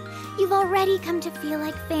heart, you've already come to feel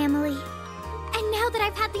like family. And now that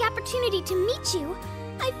I've had the opportunity to meet you,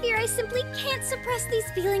 I fear I simply can't suppress these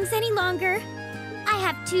feelings any longer. I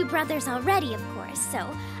have 2 brothers already, of course, so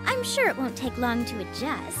I'm sure it won't take long to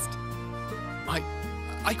adjust.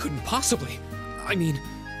 I couldn't possibly. I mean...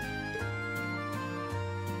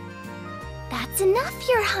 That's enough,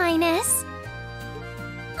 Your Highness.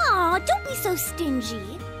 Aw, don't be so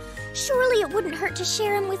stingy. Surely it wouldn't hurt to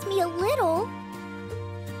share him with me a little.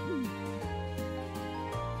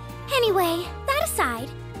 Anyway, that aside,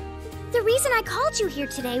 the reason I called you here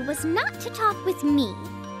today was not to talk with me.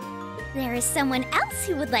 There is someone else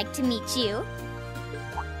who would like to meet you.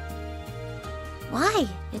 Why?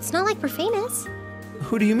 It's not like we're famous.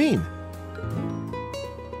 Who do you mean?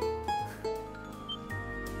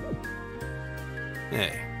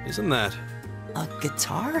 Hey, isn't that... A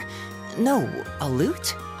guitar? No, a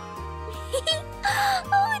lute?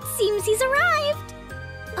 Oh, it seems he's arrived.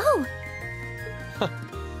 Oh.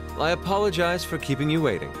 I apologize for keeping you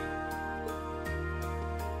waiting.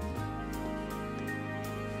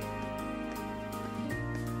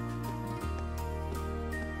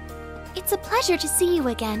 It's a pleasure to see you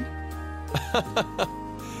again.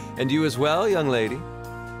 And you as well, young lady.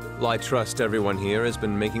 Well, I trust everyone here has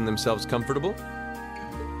been making themselves comfortable.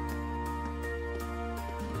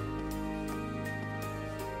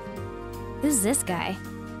 Who's this guy?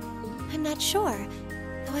 I'm not sure,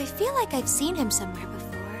 though I feel like I've seen him somewhere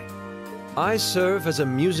before. I serve as a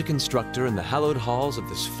music instructor in the hallowed halls of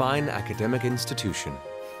this fine academic institution.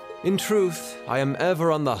 In truth, I am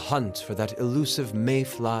ever on the hunt for that elusive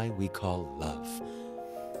mayfly we call love.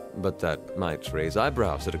 But that might raise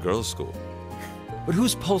eyebrows at a girls' school. But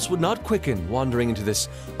whose pulse would not quicken wandering into this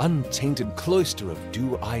untainted cloister of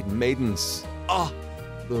dew-eyed maidens? Ah,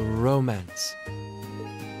 the romance.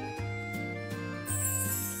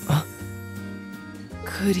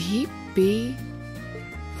 Could he be?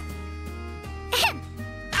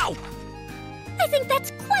 Ow! I think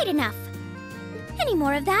that's quite enough. Any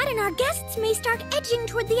more of that and our guests may start edging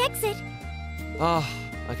toward the exit. Ah,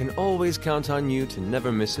 I can always count on you to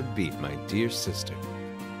never miss a beat, my dear sister.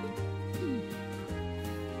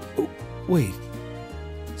 Oh, wait.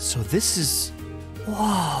 So this is...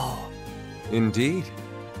 Whoa. Indeed.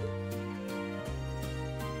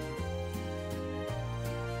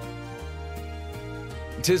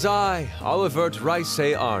 'Tis I, Olivert Rice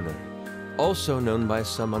Arner, also known by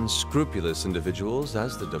some unscrupulous individuals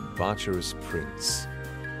as the Debaucherous Prince.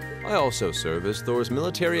 I also serve as Thors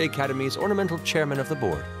Military Academy's ornamental chairman of the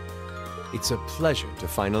board. It's a pleasure to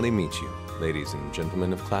finally meet you, ladies and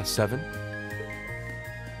gentlemen of Class 7.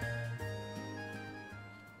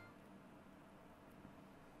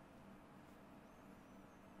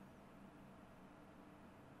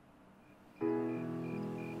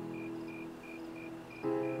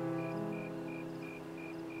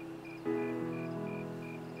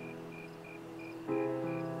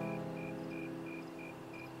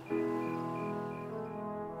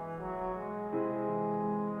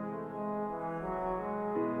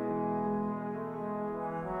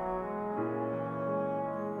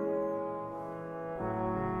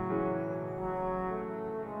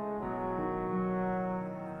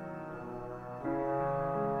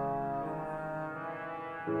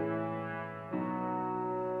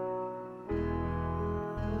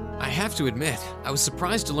 I have to admit, I was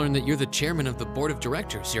surprised to learn that you're the chairman of the board of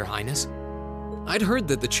directors, Your Highness. I'd heard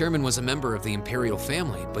that the chairman was a member of the Imperial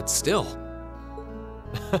family, but still.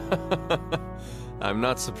 I'm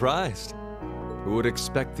not surprised. Who would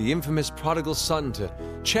expect the infamous prodigal son to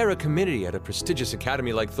chair a committee at a prestigious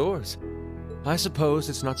academy like Thors? I suppose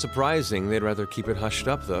it's not surprising they'd rather keep it hushed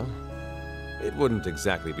up, though. It wouldn't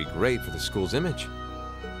exactly be great for the school's image.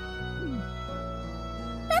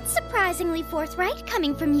 That's surprisingly forthright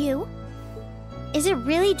coming from you. Is it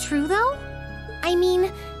really true, though? I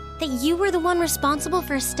mean, that you were the one responsible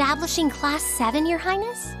for establishing Class 7, Your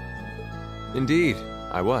Highness? Indeed,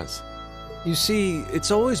 I was. You see, it's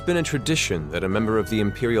always been a tradition that a member of the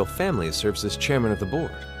Imperial family serves as chairman of the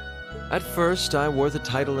board. At first, I wore the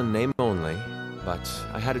title in name only, but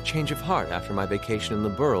I had a change of heart after my vacation in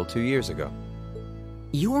Liberl 2 years ago.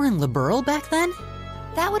 You were in Liberl back then?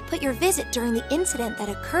 That would put your visit during the incident that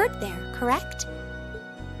occurred there, correct?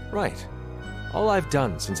 Right. All I've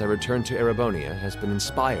done since I returned to Erebonia has been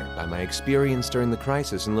inspired by my experience during the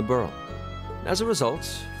crisis in Liberl. As a result,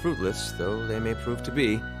 fruitless though they may prove to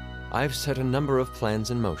be, I've set a number of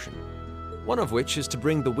plans in motion. One of which is to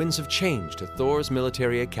bring the winds of change to Thors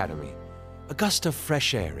Military Academy. A gust of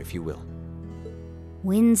fresh air, if you will.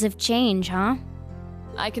 Winds of change, huh?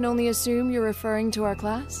 I can only assume you're referring to our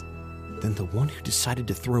class? Then the one who decided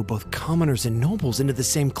to throw both commoners and nobles into the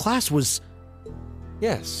same class was...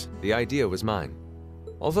 Yes, the idea was mine.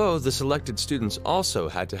 Although the selected students also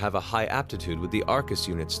had to have a high aptitude with the Arcus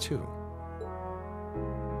units too.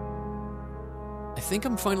 I think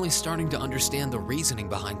I'm finally starting to understand the reasoning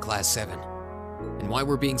behind Class 7, and why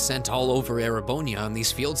we're being sent all over Erebonia on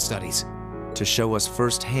these field studies. To show us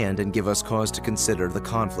firsthand and give us cause to consider the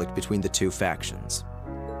conflict between the two factions.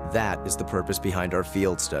 That is the purpose behind our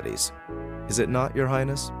field studies. Is it not, Your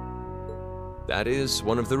Highness? That is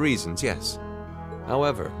one of the reasons, yes.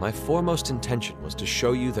 However, my foremost intention was to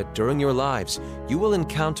show you that during your lives, you will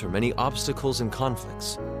encounter many obstacles and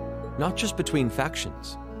conflicts. Not just between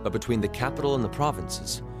factions, but between the capital and the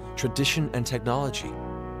provinces, tradition and technology,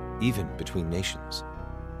 even between nations.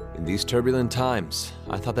 In these turbulent times,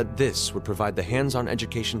 I thought that this would provide the hands-on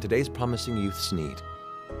education today's promising youths need.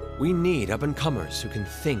 We need up-and-comers who can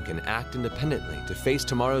think and act independently to face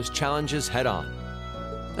tomorrow's challenges head-on.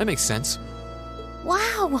 That makes sense.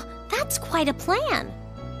 Wow, that's quite a plan.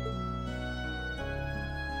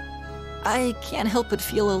 I can't help but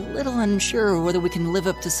feel a little unsure whether we can live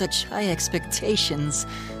up to such high expectations.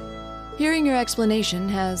 Hearing your explanation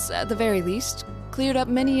has, at the very least, cleared up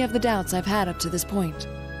many of the doubts I've had up to this point.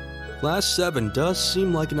 Class 7 does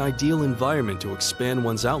seem like an ideal environment to expand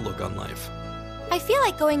one's outlook on life. I feel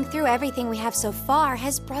like going through everything we have so far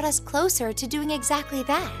has brought us closer to doing exactly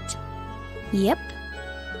that. Yep.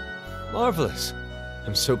 Marvelous.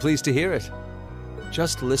 I'm so pleased to hear it.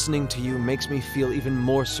 Just listening to you makes me feel even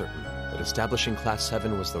more certain that establishing Class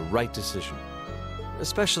 7 was the right decision.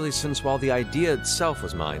 Especially since while the idea itself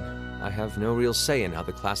was mine, I have no real say in how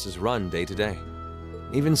the class is run day to day.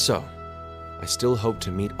 Even so, I still hope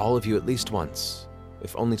to meet all of you at least once,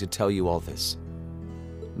 if only to tell you all this.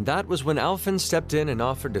 That was when Alphen stepped in and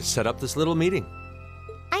offered to set up this little meeting.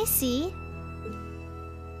 I see.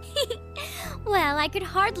 Well, I could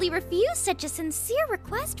hardly refuse such a sincere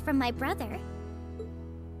request from my brother.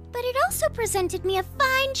 But it also presented me a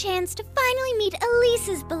fine chance to finally meet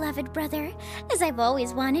Elise's beloved brother, as I've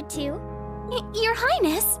always wanted to. Your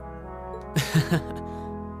Highness!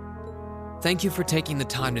 Thank you for taking the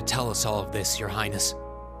time to tell us all of this, Your Highness.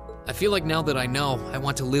 I feel like now that I know, I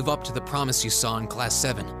want to live up to the promise you saw in Class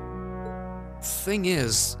 7. Thing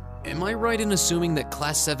is, am I right in assuming that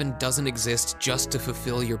Class 7 doesn't exist just to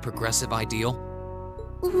fulfill your progressive ideal?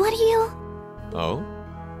 What do you... Oh?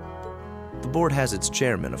 The board has its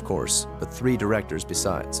chairman, of course, but 3 directors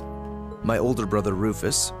besides. My older brother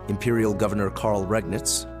Rufus, Imperial Governor Karl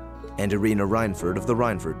Regnitz, and Irina Reinford of the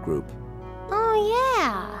Reinford Group. Oh,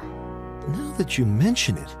 yeah. Now that you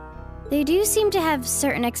mention it, They do seem to have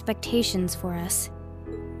certain expectations for us.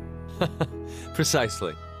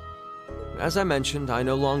 Precisely. As I mentioned, I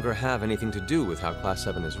no longer have anything to do with how Class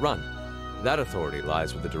 7 is run. That authority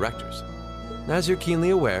lies with the directors. As you're keenly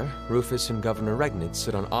aware, Rufus and Governor Regnitz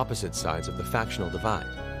sit on opposite sides of the factional divide.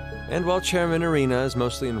 And while Chairman Irina is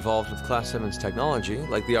mostly involved with Class 7's technology,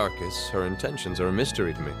 like the Arcus, her intentions are a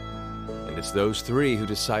mystery to me. And it's those three who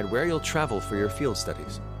decide where you'll travel for your field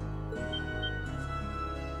studies.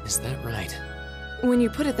 Is that right? When you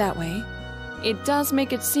put it that way, it does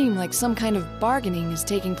make it seem like some kind of bargaining is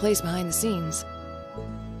taking place behind the scenes.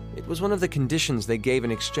 It was one of the conditions they gave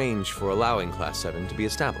in exchange for allowing Class 7 to be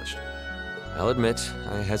established. I'll admit,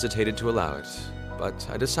 I hesitated to allow it, but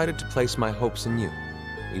I decided to place my hopes in you.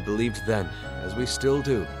 We believed then, as we still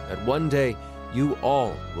do, that one day you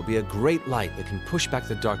all will be a great light that can push back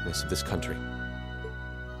the darkness of this country.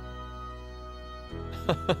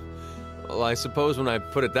 Well, I suppose when I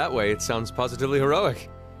put it that way, it sounds positively heroic.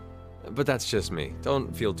 But that's just me.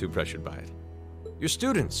 Don't feel too pressured by it. You're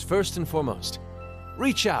students, first and foremost.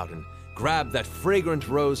 Reach out and grab that fragrant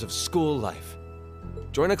rose of school life.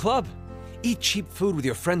 Join a club. Eat cheap food with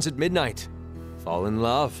your friends at midnight. Fall in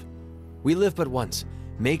love. We live but once.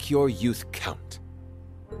 Make your youth count.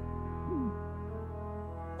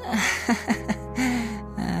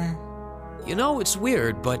 You know, it's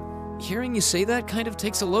weird, but hearing you say that kind of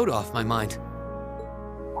takes a load off my mind.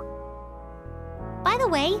 By the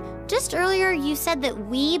way, just earlier you said that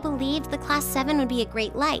we believed the Class 7 would be a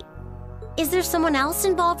great light. Is there someone else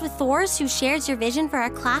involved with Thors who shares your vision for our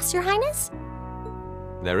class, Your Highness?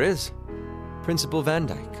 There is. Principal Van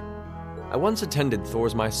Dyke. I once attended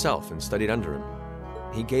Thors myself and studied under him.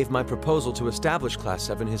 He gave my proposal to establish Class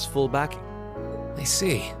 7 his full backing. I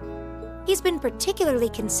see. He's been particularly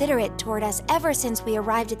considerate toward us ever since we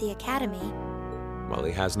arrived at the Academy. While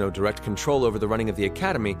he has no direct control over the running of the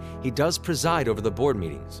Academy, he does preside over the board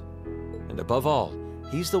meetings. And above all,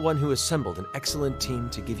 he's the one who assembled an excellent team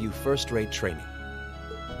to give you first-rate training.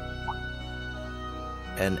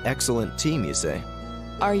 An excellent team, you say?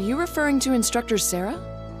 Are you referring to Instructor Sarah?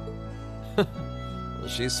 Well,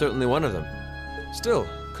 she's certainly one of them. Still,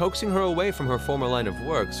 coaxing her away from her former line of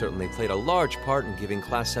work certainly played a large part in giving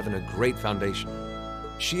Class 7 a great foundation.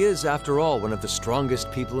 She is, after all, one of the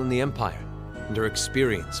strongest people in the Empire, and her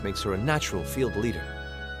experience makes her a natural field leader.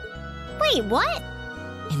 Wait, what?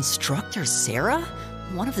 Instructor Sarah?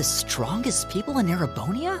 One of the strongest people in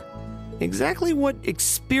Erebonia? Exactly what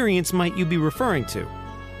experience might you be referring to?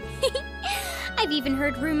 I've even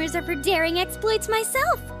heard rumors of her daring exploits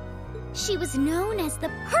myself. She was known as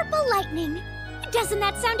the Purple Lightning. Doesn't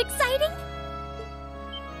that sound exciting?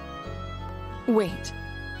 Wait,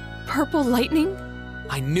 Purple Lightning?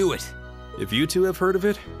 I knew it. If you two have heard of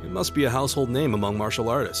it, it must be a household name among martial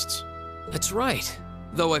artists. That's right,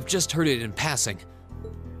 though I've just heard it in passing.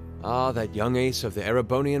 Ah, that young ace of the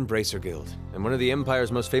Erebonian Bracer Guild, and one of the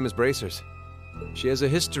Empire's most famous bracers. She has a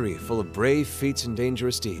history full of brave feats and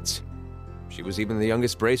dangerous deeds. She was even the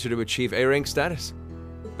youngest bracer to achieve A-rank status.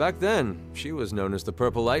 Back then, she was known as the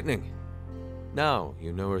Purple Lightning. Now,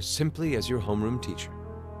 you know her simply as your homeroom teacher.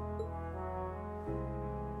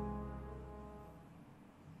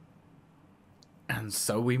 And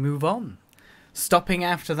so we move on. Stopping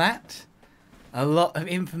after that, a lot of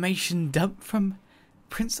information dumped from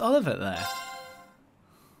Prince Oliver there.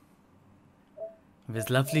 With his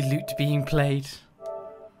lovely lute being played.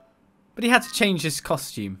 But he had to change his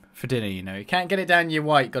costume for dinner, you know. You can't get it down your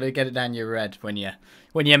white, gotta get it down your red when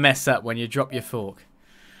you mess up, when you drop your fork.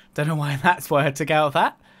 Don't know why that's why I took out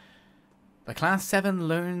that. But Class 7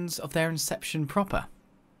 learns of their inception proper.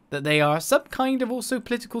 That they are some kind of also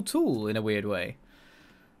political tool in a weird way.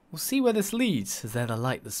 We'll see where this leads, as they're the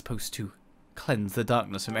light that's supposed to cleanse the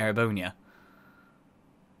darkness from Erebonia.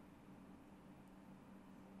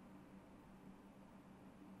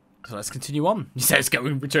 So let's continue on. He says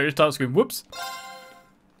going return to start screen. Whoops.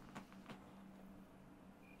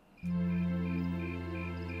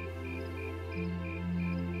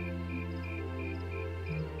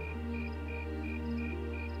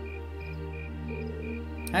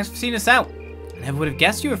 Thanks for seeing us out. I never would have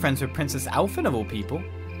guessed you were friends with Princess Alphen of all people.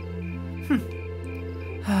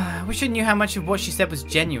 I wish I knew how much of what she said was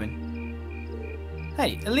genuine.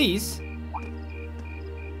 Hey, Elise.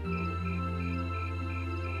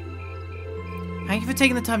 Thank you for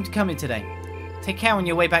taking the time to come in today. Take care on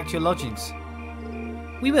your way back to your lodgings.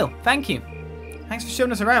 We will, thank you. Thanks for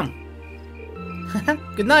showing us around.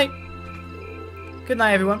 Good night. Good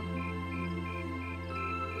night, everyone.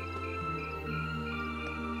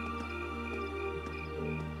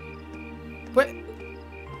 What?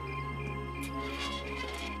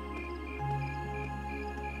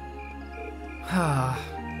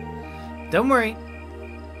 Don't worry.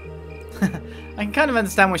 I can kind of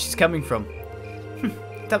understand where she's coming from.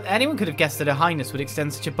 That anyone could have guessed that Her Highness would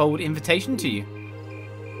extend such a bold invitation to you.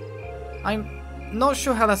 I'm not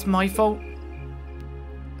sure how that's my fault.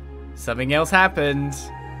 Something else happened.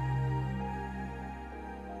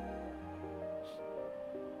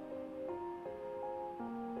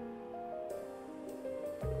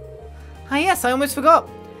 Ah yes, I almost forgot.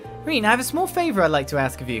 Rean, I have a small favour I'd like to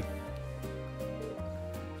ask of you.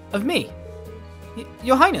 Of me?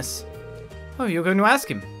 Your Highness? Oh, you're going to ask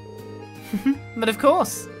him? But of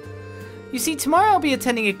course. You see, tomorrow I'll be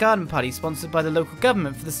attending a garden party sponsored by the local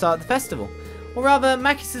government for the start of the festival. Or rather,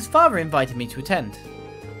 Makis's father invited me to attend.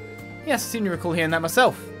 Yes, I seem to recall hearing that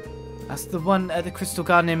myself. That's the one at the Crystal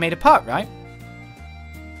Garden made apart, right?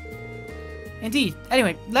 Indeed.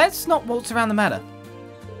 Anyway, let's not waltz around the matter.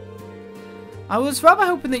 I was rather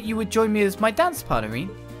hoping that you would join me as my dance partner, Rean.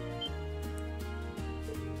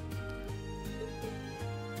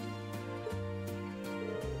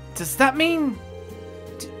 Does that mean...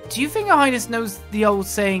 Do you think Her Highness knows the old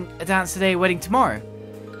saying, a dance today, a wedding tomorrow?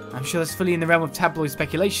 I'm sure that's fully in the realm of tabloid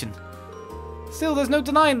speculation. Still, there's no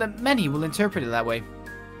denying that many will interpret it that way.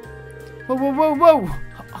 Whoa, whoa, whoa, whoa!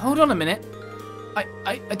 Hold on a minute.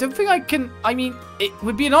 I don't think I can... I mean, it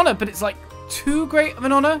would be an honour, but it's like too great of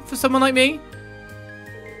an honour for someone like me.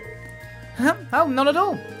 Oh, not at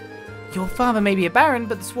all. Your father may be a baron,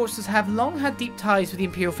 but the Schwarzers have long had deep ties with the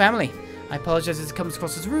Imperial family. I apologise if it comes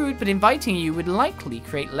across as rude, but inviting you would likely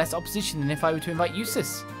create less opposition than if I were to invite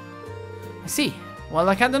Eustace. I see. Well,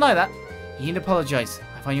 I can't deny that. You needn't apologise.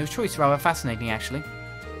 I find your choice rather fascinating, actually.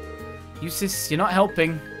 Eustace, you're not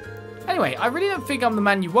helping. Anyway, I really don't think I'm the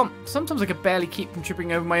man you want. Sometimes I could barely keep from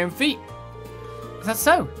tripping over my own feet. Is that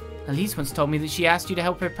so? Elise once told me that she asked you to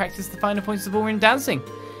help her practice the finer points of ballroom dancing.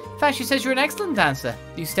 In fact, she says you're an excellent dancer.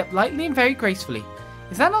 You step lightly and very gracefully.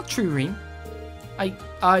 Is that not true, Rean?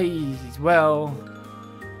 Well...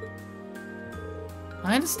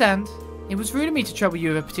 I understand. It was rude of me to trouble you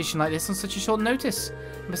with a petition like this on such a short notice.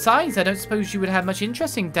 And besides, I don't suppose you would have much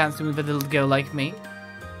interest in dancing with a little girl like me.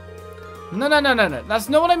 No. That's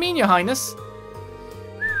not what I mean, Your Highness.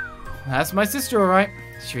 That's my sister, alright.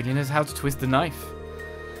 She really knows how to twist the knife.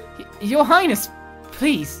 Your Highness,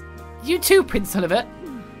 please. You too, Prince Oliver.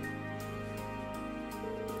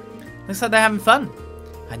 Looks like they're having fun.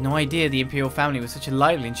 I had no idea the Imperial family was such a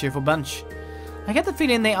lively and cheerful bunch. I get the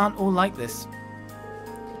feeling they aren't all like this.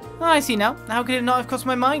 Oh, I see now. How could it not have crossed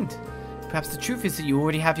my mind? Perhaps the truth is that you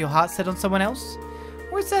already have your heart set on someone else?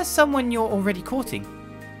 Or is there someone you're already courting?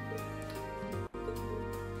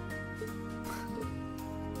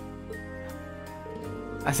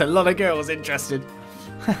 That's a lot of girls interested.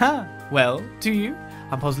 Haha. Well, do you?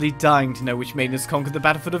 I'm positively dying to know which maiden has conquered the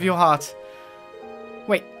battlefield of your heart.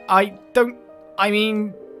 Wait, I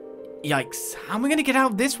mean... Yikes. How am I going to get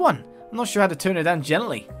out of this one? I'm not sure how to turn her down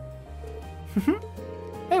gently.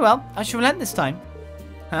 Very well, I shall relent this time.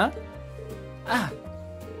 Huh?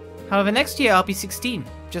 However, next year I'll be 16,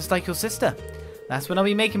 just like your sister. That's when I'll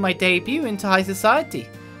be making my debut into high society.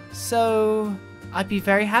 So... I'd be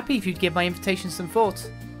very happy if you'd give my invitation some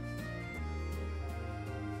thought.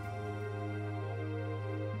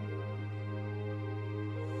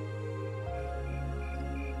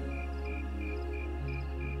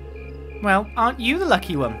 Well, aren't you the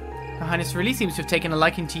lucky one? Her Highness really seems to have taken a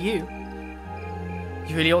liking to you.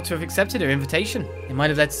 You really ought to have accepted her invitation. It might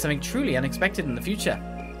have led to something truly unexpected in the future.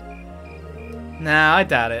 Nah, I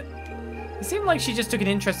doubt it. It seemed like she just took an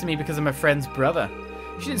interest in me because I'm a friend's brother.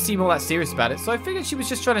 She didn't seem all that serious about it, so I figured she was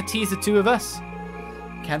just trying to tease the two of us.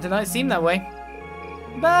 Can't deny it seemed that way.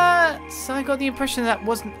 But I got the impression that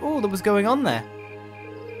wasn't all that was going on there.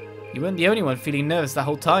 You weren't the only one feeling nervous the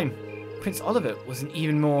whole time. Prince Oliver was an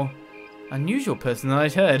even more unusual person than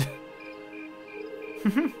I'd heard.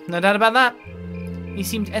 No doubt about that. He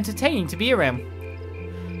seemed entertaining to be around.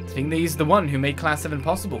 To think that he's the one who made Class 7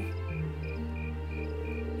 possible.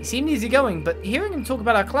 He seemed easygoing, but hearing him talk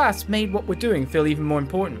about our class made what we're doing feel even more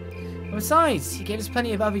important. And besides, he gave us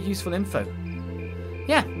plenty of other useful info.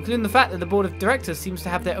 Yeah, including the fact that the board of directors seems to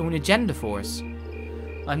have their own agenda for us.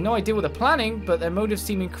 I have no idea what they're planning, but their motives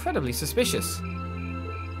seem incredibly suspicious.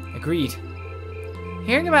 Agreed.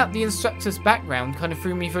 Hearing about the instructor's background kind of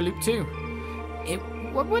threw me for a loop too.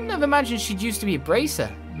 I wouldn't have imagined she'd used to be a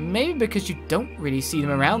bracer. Maybe because you don't really see them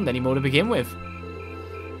around anymore to begin with.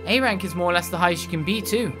 A rank is more or less the highest you can be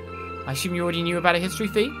too. I assume you already knew about a history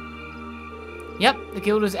feat? Yep, the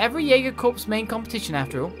guild was every Jaeger Corps' main competition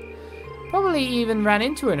after all. Probably even ran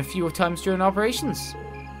into her a few times during operations.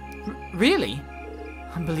 Really?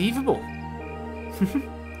 Unbelievable.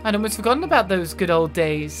 I'd almost forgotten about those good old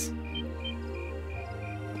days.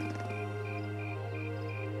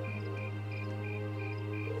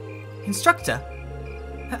 Instructor?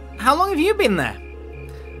 How long have you been there?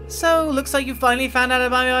 So, looks like you finally found out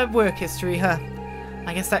about my work history, huh?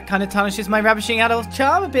 I guess that kind of tarnishes my ravishing adult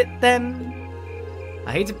charm a bit, then.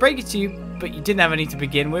 I hate to break it to you, but you didn't have any to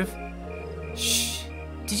begin with. Shh.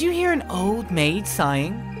 Did you hear an old maid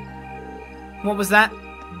sighing? What was that?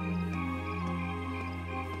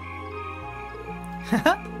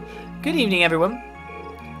 Good evening, everyone.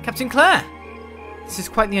 Captain Claire. This is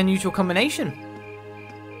quite the unusual combination.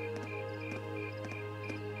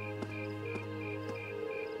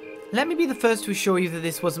 Let me be the first to assure you that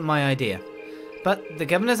this wasn't my idea. But the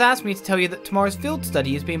governor's asked me to tell you that tomorrow's field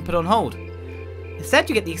study is being put on hold. Instead,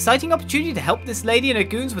 you get the exciting opportunity to help this lady and her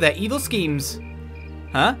goons with their evil schemes.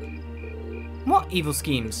 Huh? What evil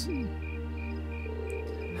schemes?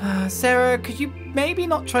 Sarah, could you maybe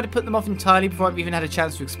not try to put them off entirely before I've even had a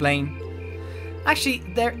chance to explain? Actually,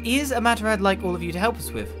 there is a matter I'd like all of you to help us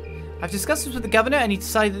with. I've discussed this with the governor and he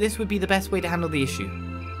decided that this would be the best way to handle the issue.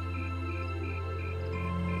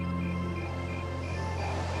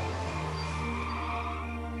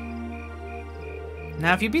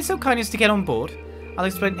 Now, if you'd be so kind as to get on board, I'll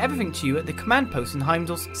explain everything to you at the command post in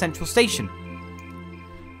Heimdall's Central Station.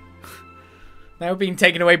 Now we're being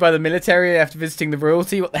taken away by the military after visiting the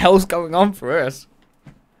royalty. What the hell's going on for us?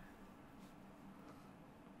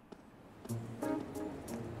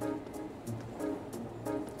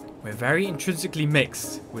 We're very intrinsically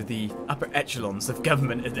mixed with the upper echelons of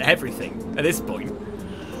government and everything at this point.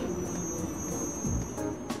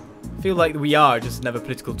 I feel like we are just another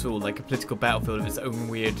political tool, like a political battlefield of its own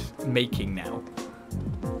weird making now.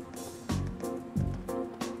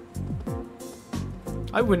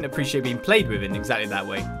 I wouldn't appreciate being played with in exactly that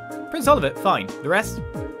way. Prince Oliver, fine. The rest?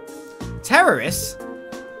 Terrorists?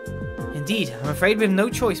 Indeed, I'm afraid we have no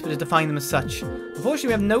choice but to define them as such. Unfortunately,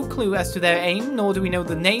 we have no clue as to their aim, nor do we know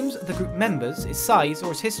the names of the group members, its size,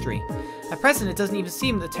 or its history. At present, it doesn't even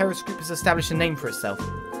seem that the terrorist group has established a name for itself.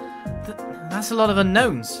 That's a lot of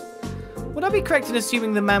unknowns. Would I be correct in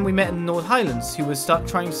assuming the man we met in the North Highlands, who was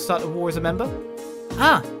trying to start a war as a member?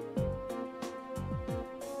 Ah!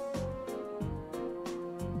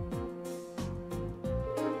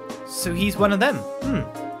 So he's one of them.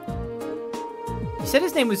 He said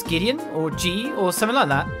his name was Gideon, or G, or something like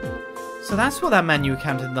that. So that's what that man you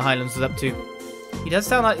encountered in the Highlands was up to. He does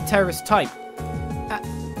sound like the terrorist type.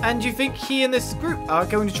 And you think he and this group are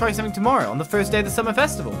going to try something tomorrow, on the first day of the summer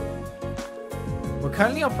festival? We're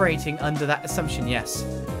currently operating under that assumption, yes.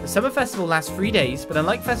 The summer festival lasts 3 days, but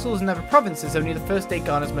unlike festivals in other provinces, only the first day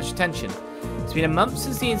garners much attention. It's been a month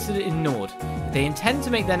since the incident in Nord. If they intend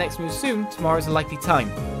to make their next move soon, tomorrow is a likely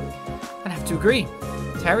time. I'd have to agree.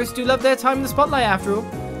 Terrorists do love their time in the spotlight after all.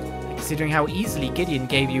 And considering how easily Gideon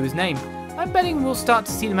gave you his name, I'm betting we'll start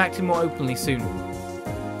to see them acting more openly soon.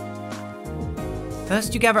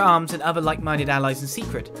 First you gather arms and other like-minded allies in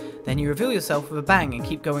secret, then you reveal yourself with a bang and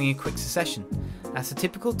keep going in quick succession. That's the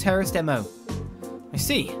typical terrorist MO. I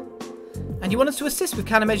see. And you want us to assist with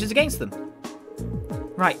countermeasures against them?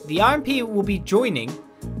 Right, the RMP will be joining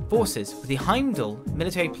forces with the Heimdall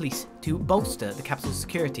military police to bolster the capital's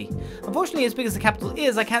security. Unfortunately, as big as the capital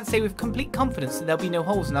is, I can't say with complete confidence that there'll be no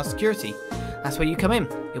holes in our security. That's where you come in.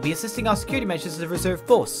 You'll be assisting our security measures as a reserve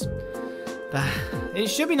force. But it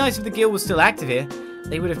should be nice if the guild was still active here.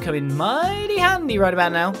 They would have come in mighty handy right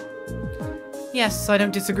about now. Yes, I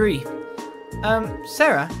don't disagree.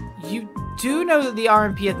 Sarah, you do know that the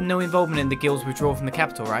RMP had no involvement in the guild's withdrawal from the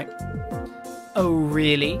capital, right? Oh,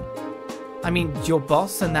 really? I mean, your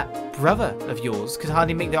boss and that brother of yours could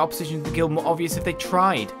hardly make their opposition to the guild more obvious if they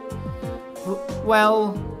tried.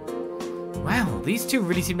 Well, wow, these two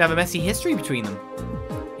really seem to have a messy history between them.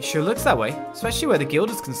 It sure looks that way, especially where the guild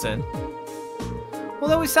is concerned.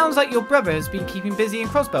 Although it sounds like your brother has been keeping busy in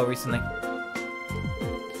Crossbell recently.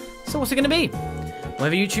 So what's it going to be?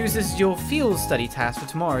 Whether you choose this as your field study task for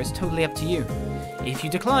tomorrow is totally up to you. If you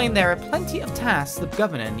decline, there are plenty of tasks the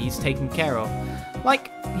governor needs taken care of, like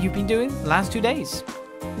you've been doing the last 2 days.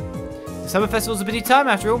 The summer festival's a busy time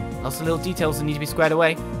after all, lots of little details that need to be squared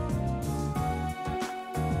away.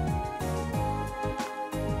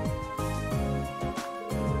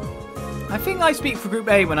 I think I speak for Group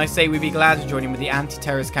A when I say we'd be glad to join in with the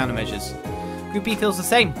anti-terrorist countermeasures. Group B feels the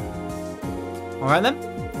same. Alright then.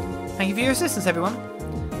 Thank you for your assistance, everyone.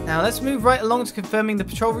 Now let's move right along to confirming the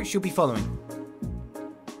patrol routes you'll be following.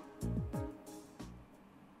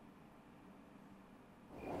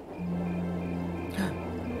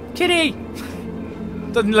 Kitty!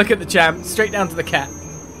 Doesn't look at the champ, straight down to the cat.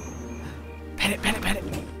 Pet it, pet it, pet it.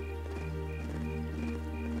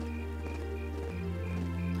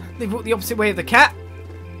 They walk the opposite way of the cat?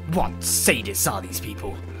 What sadists are these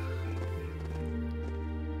people?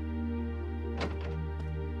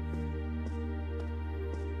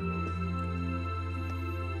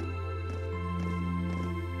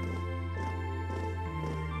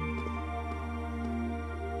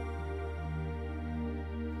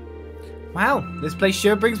 Wow, this place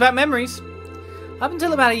sure brings back memories. Up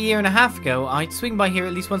until about a year and a half ago, I'd swing by here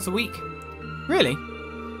at least once a week. Really?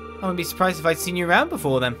 I wouldn't be surprised if I'd seen you around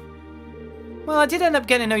before then. Well, I did end up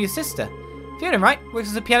getting to know your sister. Fiona, right? Works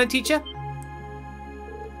as a piano teacher?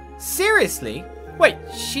 Seriously? Wait,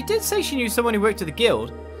 she did say she knew someone who worked at the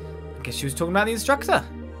guild. I guess she was talking about the instructor.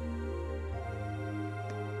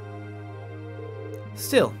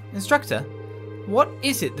 Still, instructor, what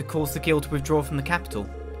is it that caused the guild to withdraw from the capital?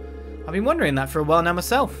 I've been wondering that for a while now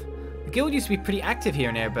myself. The guild used to be pretty active here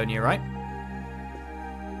in Erebonia, right?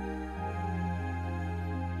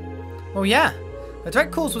 Well, yeah. The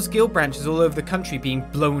direct cause was guild branches all over the country being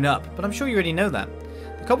blown up, but I'm sure you already know that.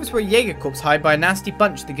 The culprits were a Jaeger corps hired by a nasty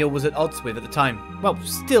bunch the guild was at odds with at the time. Well,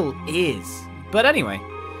 still is. But anyway.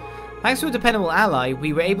 Thanks to a dependable ally,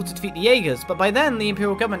 we were able to defeat the Jaegers, but by then the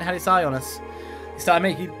Imperial government had its eye on us. They started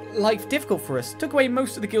making life difficult for us, took away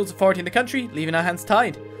most of the guild's authority in the country, leaving our hands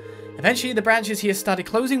tied. Eventually, the branches here started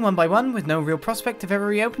closing one by one, with no real prospect of ever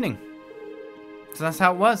reopening. So that's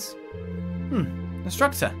how it was.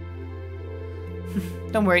 Instructor.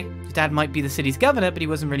 Don't worry, your dad might be the city's governor, but he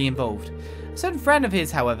wasn't really involved. A certain friend of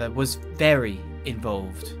his, however, was very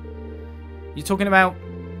involved. You're talking about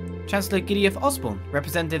Chancellor Gideon Osborne,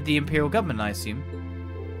 representative of the Imperial government, I assume?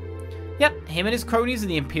 Yep, him and his cronies in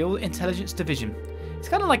the Imperial Intelligence Division. It's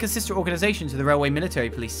kind of like a sister organisation to the Railway Military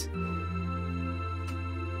Police.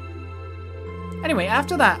 Anyway,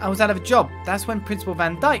 after that, I was out of a job. That's when Principal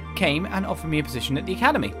Van Dyke came and offered me a position at the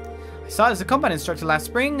academy. I started as a combat instructor last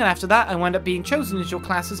spring, and after that, I wound up being chosen as your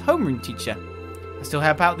class's homeroom teacher. I still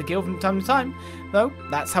help out the guild from time to time, though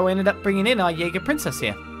that's how I ended up bringing in our Jaeger princess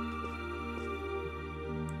here.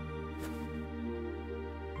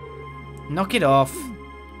 Knock it off.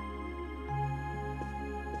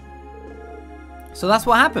 So that's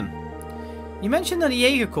what happened. You mentioned that the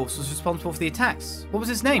Jaeger corps was responsible for the attacks. What was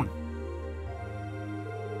its name?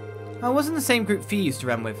 I wasn't the same group Fee used to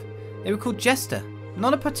run with. They were called Jester,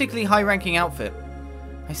 not a particularly high-ranking outfit.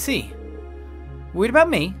 I see. Worried about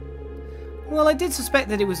me? Well, I did suspect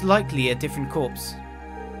that it was likely a different corps.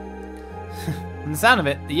 From the sound of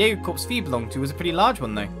it, the Jaeger corps Fee belonged to was a pretty large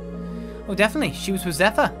one, though. Oh, definitely. She was with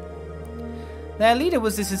Zephyr. Their leader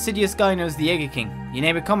was this insidious guy known as the Jaeger King. You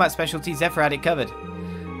name a combat specialty, Zephyr had it covered.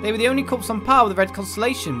 They were the only corps on par with the Red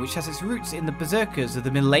Constellation, which has its roots in the Berserkers of the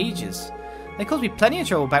Middle Ages. They caused me plenty of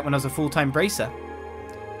trouble back when I was a full-time bracer.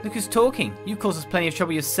 Look who's talking. You caused us plenty of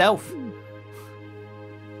trouble yourself.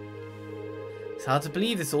 It's hard to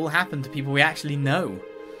believe this all happened to people we actually know.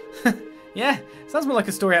 Yeah, sounds more like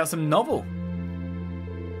a story out of some novel.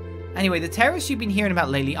 Anyway, the terrorists you've been hearing about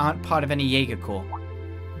lately aren't part of any Jaeger corps.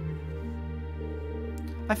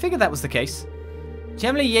 I figured that was the case.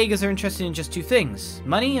 Generally, Jaegers are interested in just two things,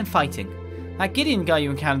 money and fighting. That Gideon guy you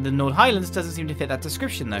encountered in the North Highlands doesn't seem to fit that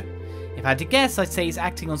description, though. If I had to guess, I'd say he's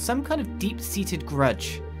acting on some kind of deep-seated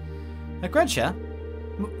grudge. A grudge, huh?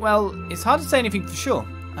 Well, it's hard to say anything for sure.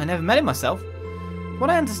 I never met him myself. From what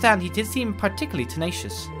I understand, he did seem particularly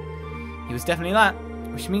tenacious. He was definitely that,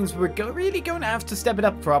 which means we're really going to have to step it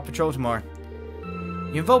up for our patrol tomorrow.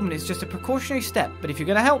 Your involvement is just a precautionary step, but if you're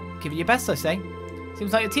going to help, give it your best, I say.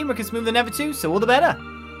 Seems like your teamwork is smoother than ever too, so all the better.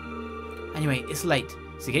 Anyway, it's late,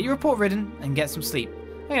 so get your report written and get some sleep.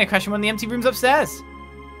 I'm going to crash in one of the empty rooms upstairs.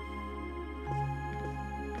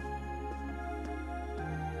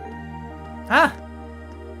 Ah!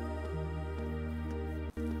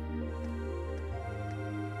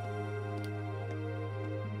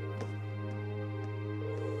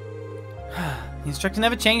 The instructor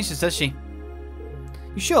never changes, does she?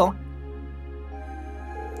 You sure?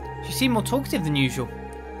 She seemed more talkative than usual.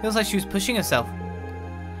 Feels like she was pushing herself.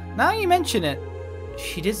 Now you mention it,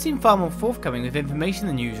 she did seem far more forthcoming with information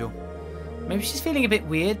than usual. Maybe she's feeling a bit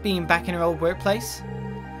weird being back in her old workplace?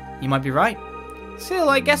 You might be right. Still,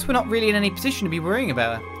 I guess we're not really in any position to be worrying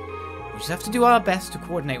about her. We'll just have to do our best to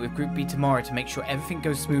coordinate with Group B tomorrow to make sure everything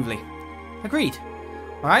goes smoothly. Agreed.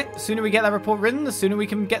 Alright, the sooner we get that report written, the sooner we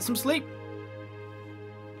can get some sleep.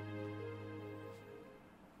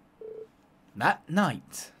 That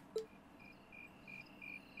night.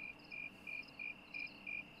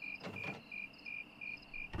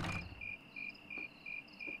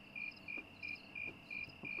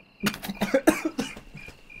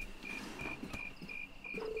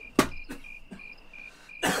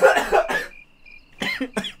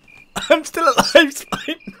 I'm still alive, it's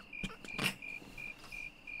fine.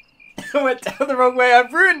 I went down the wrong way,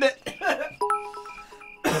 I've ruined it.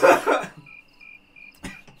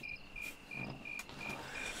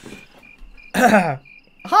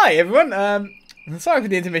 Hi everyone, sorry for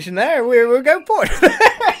the intermission there, we'll go forward.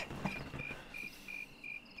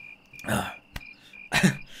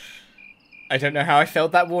 I don't know how I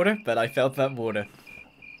felt that water, but I felt that water.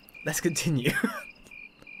 Let's continue.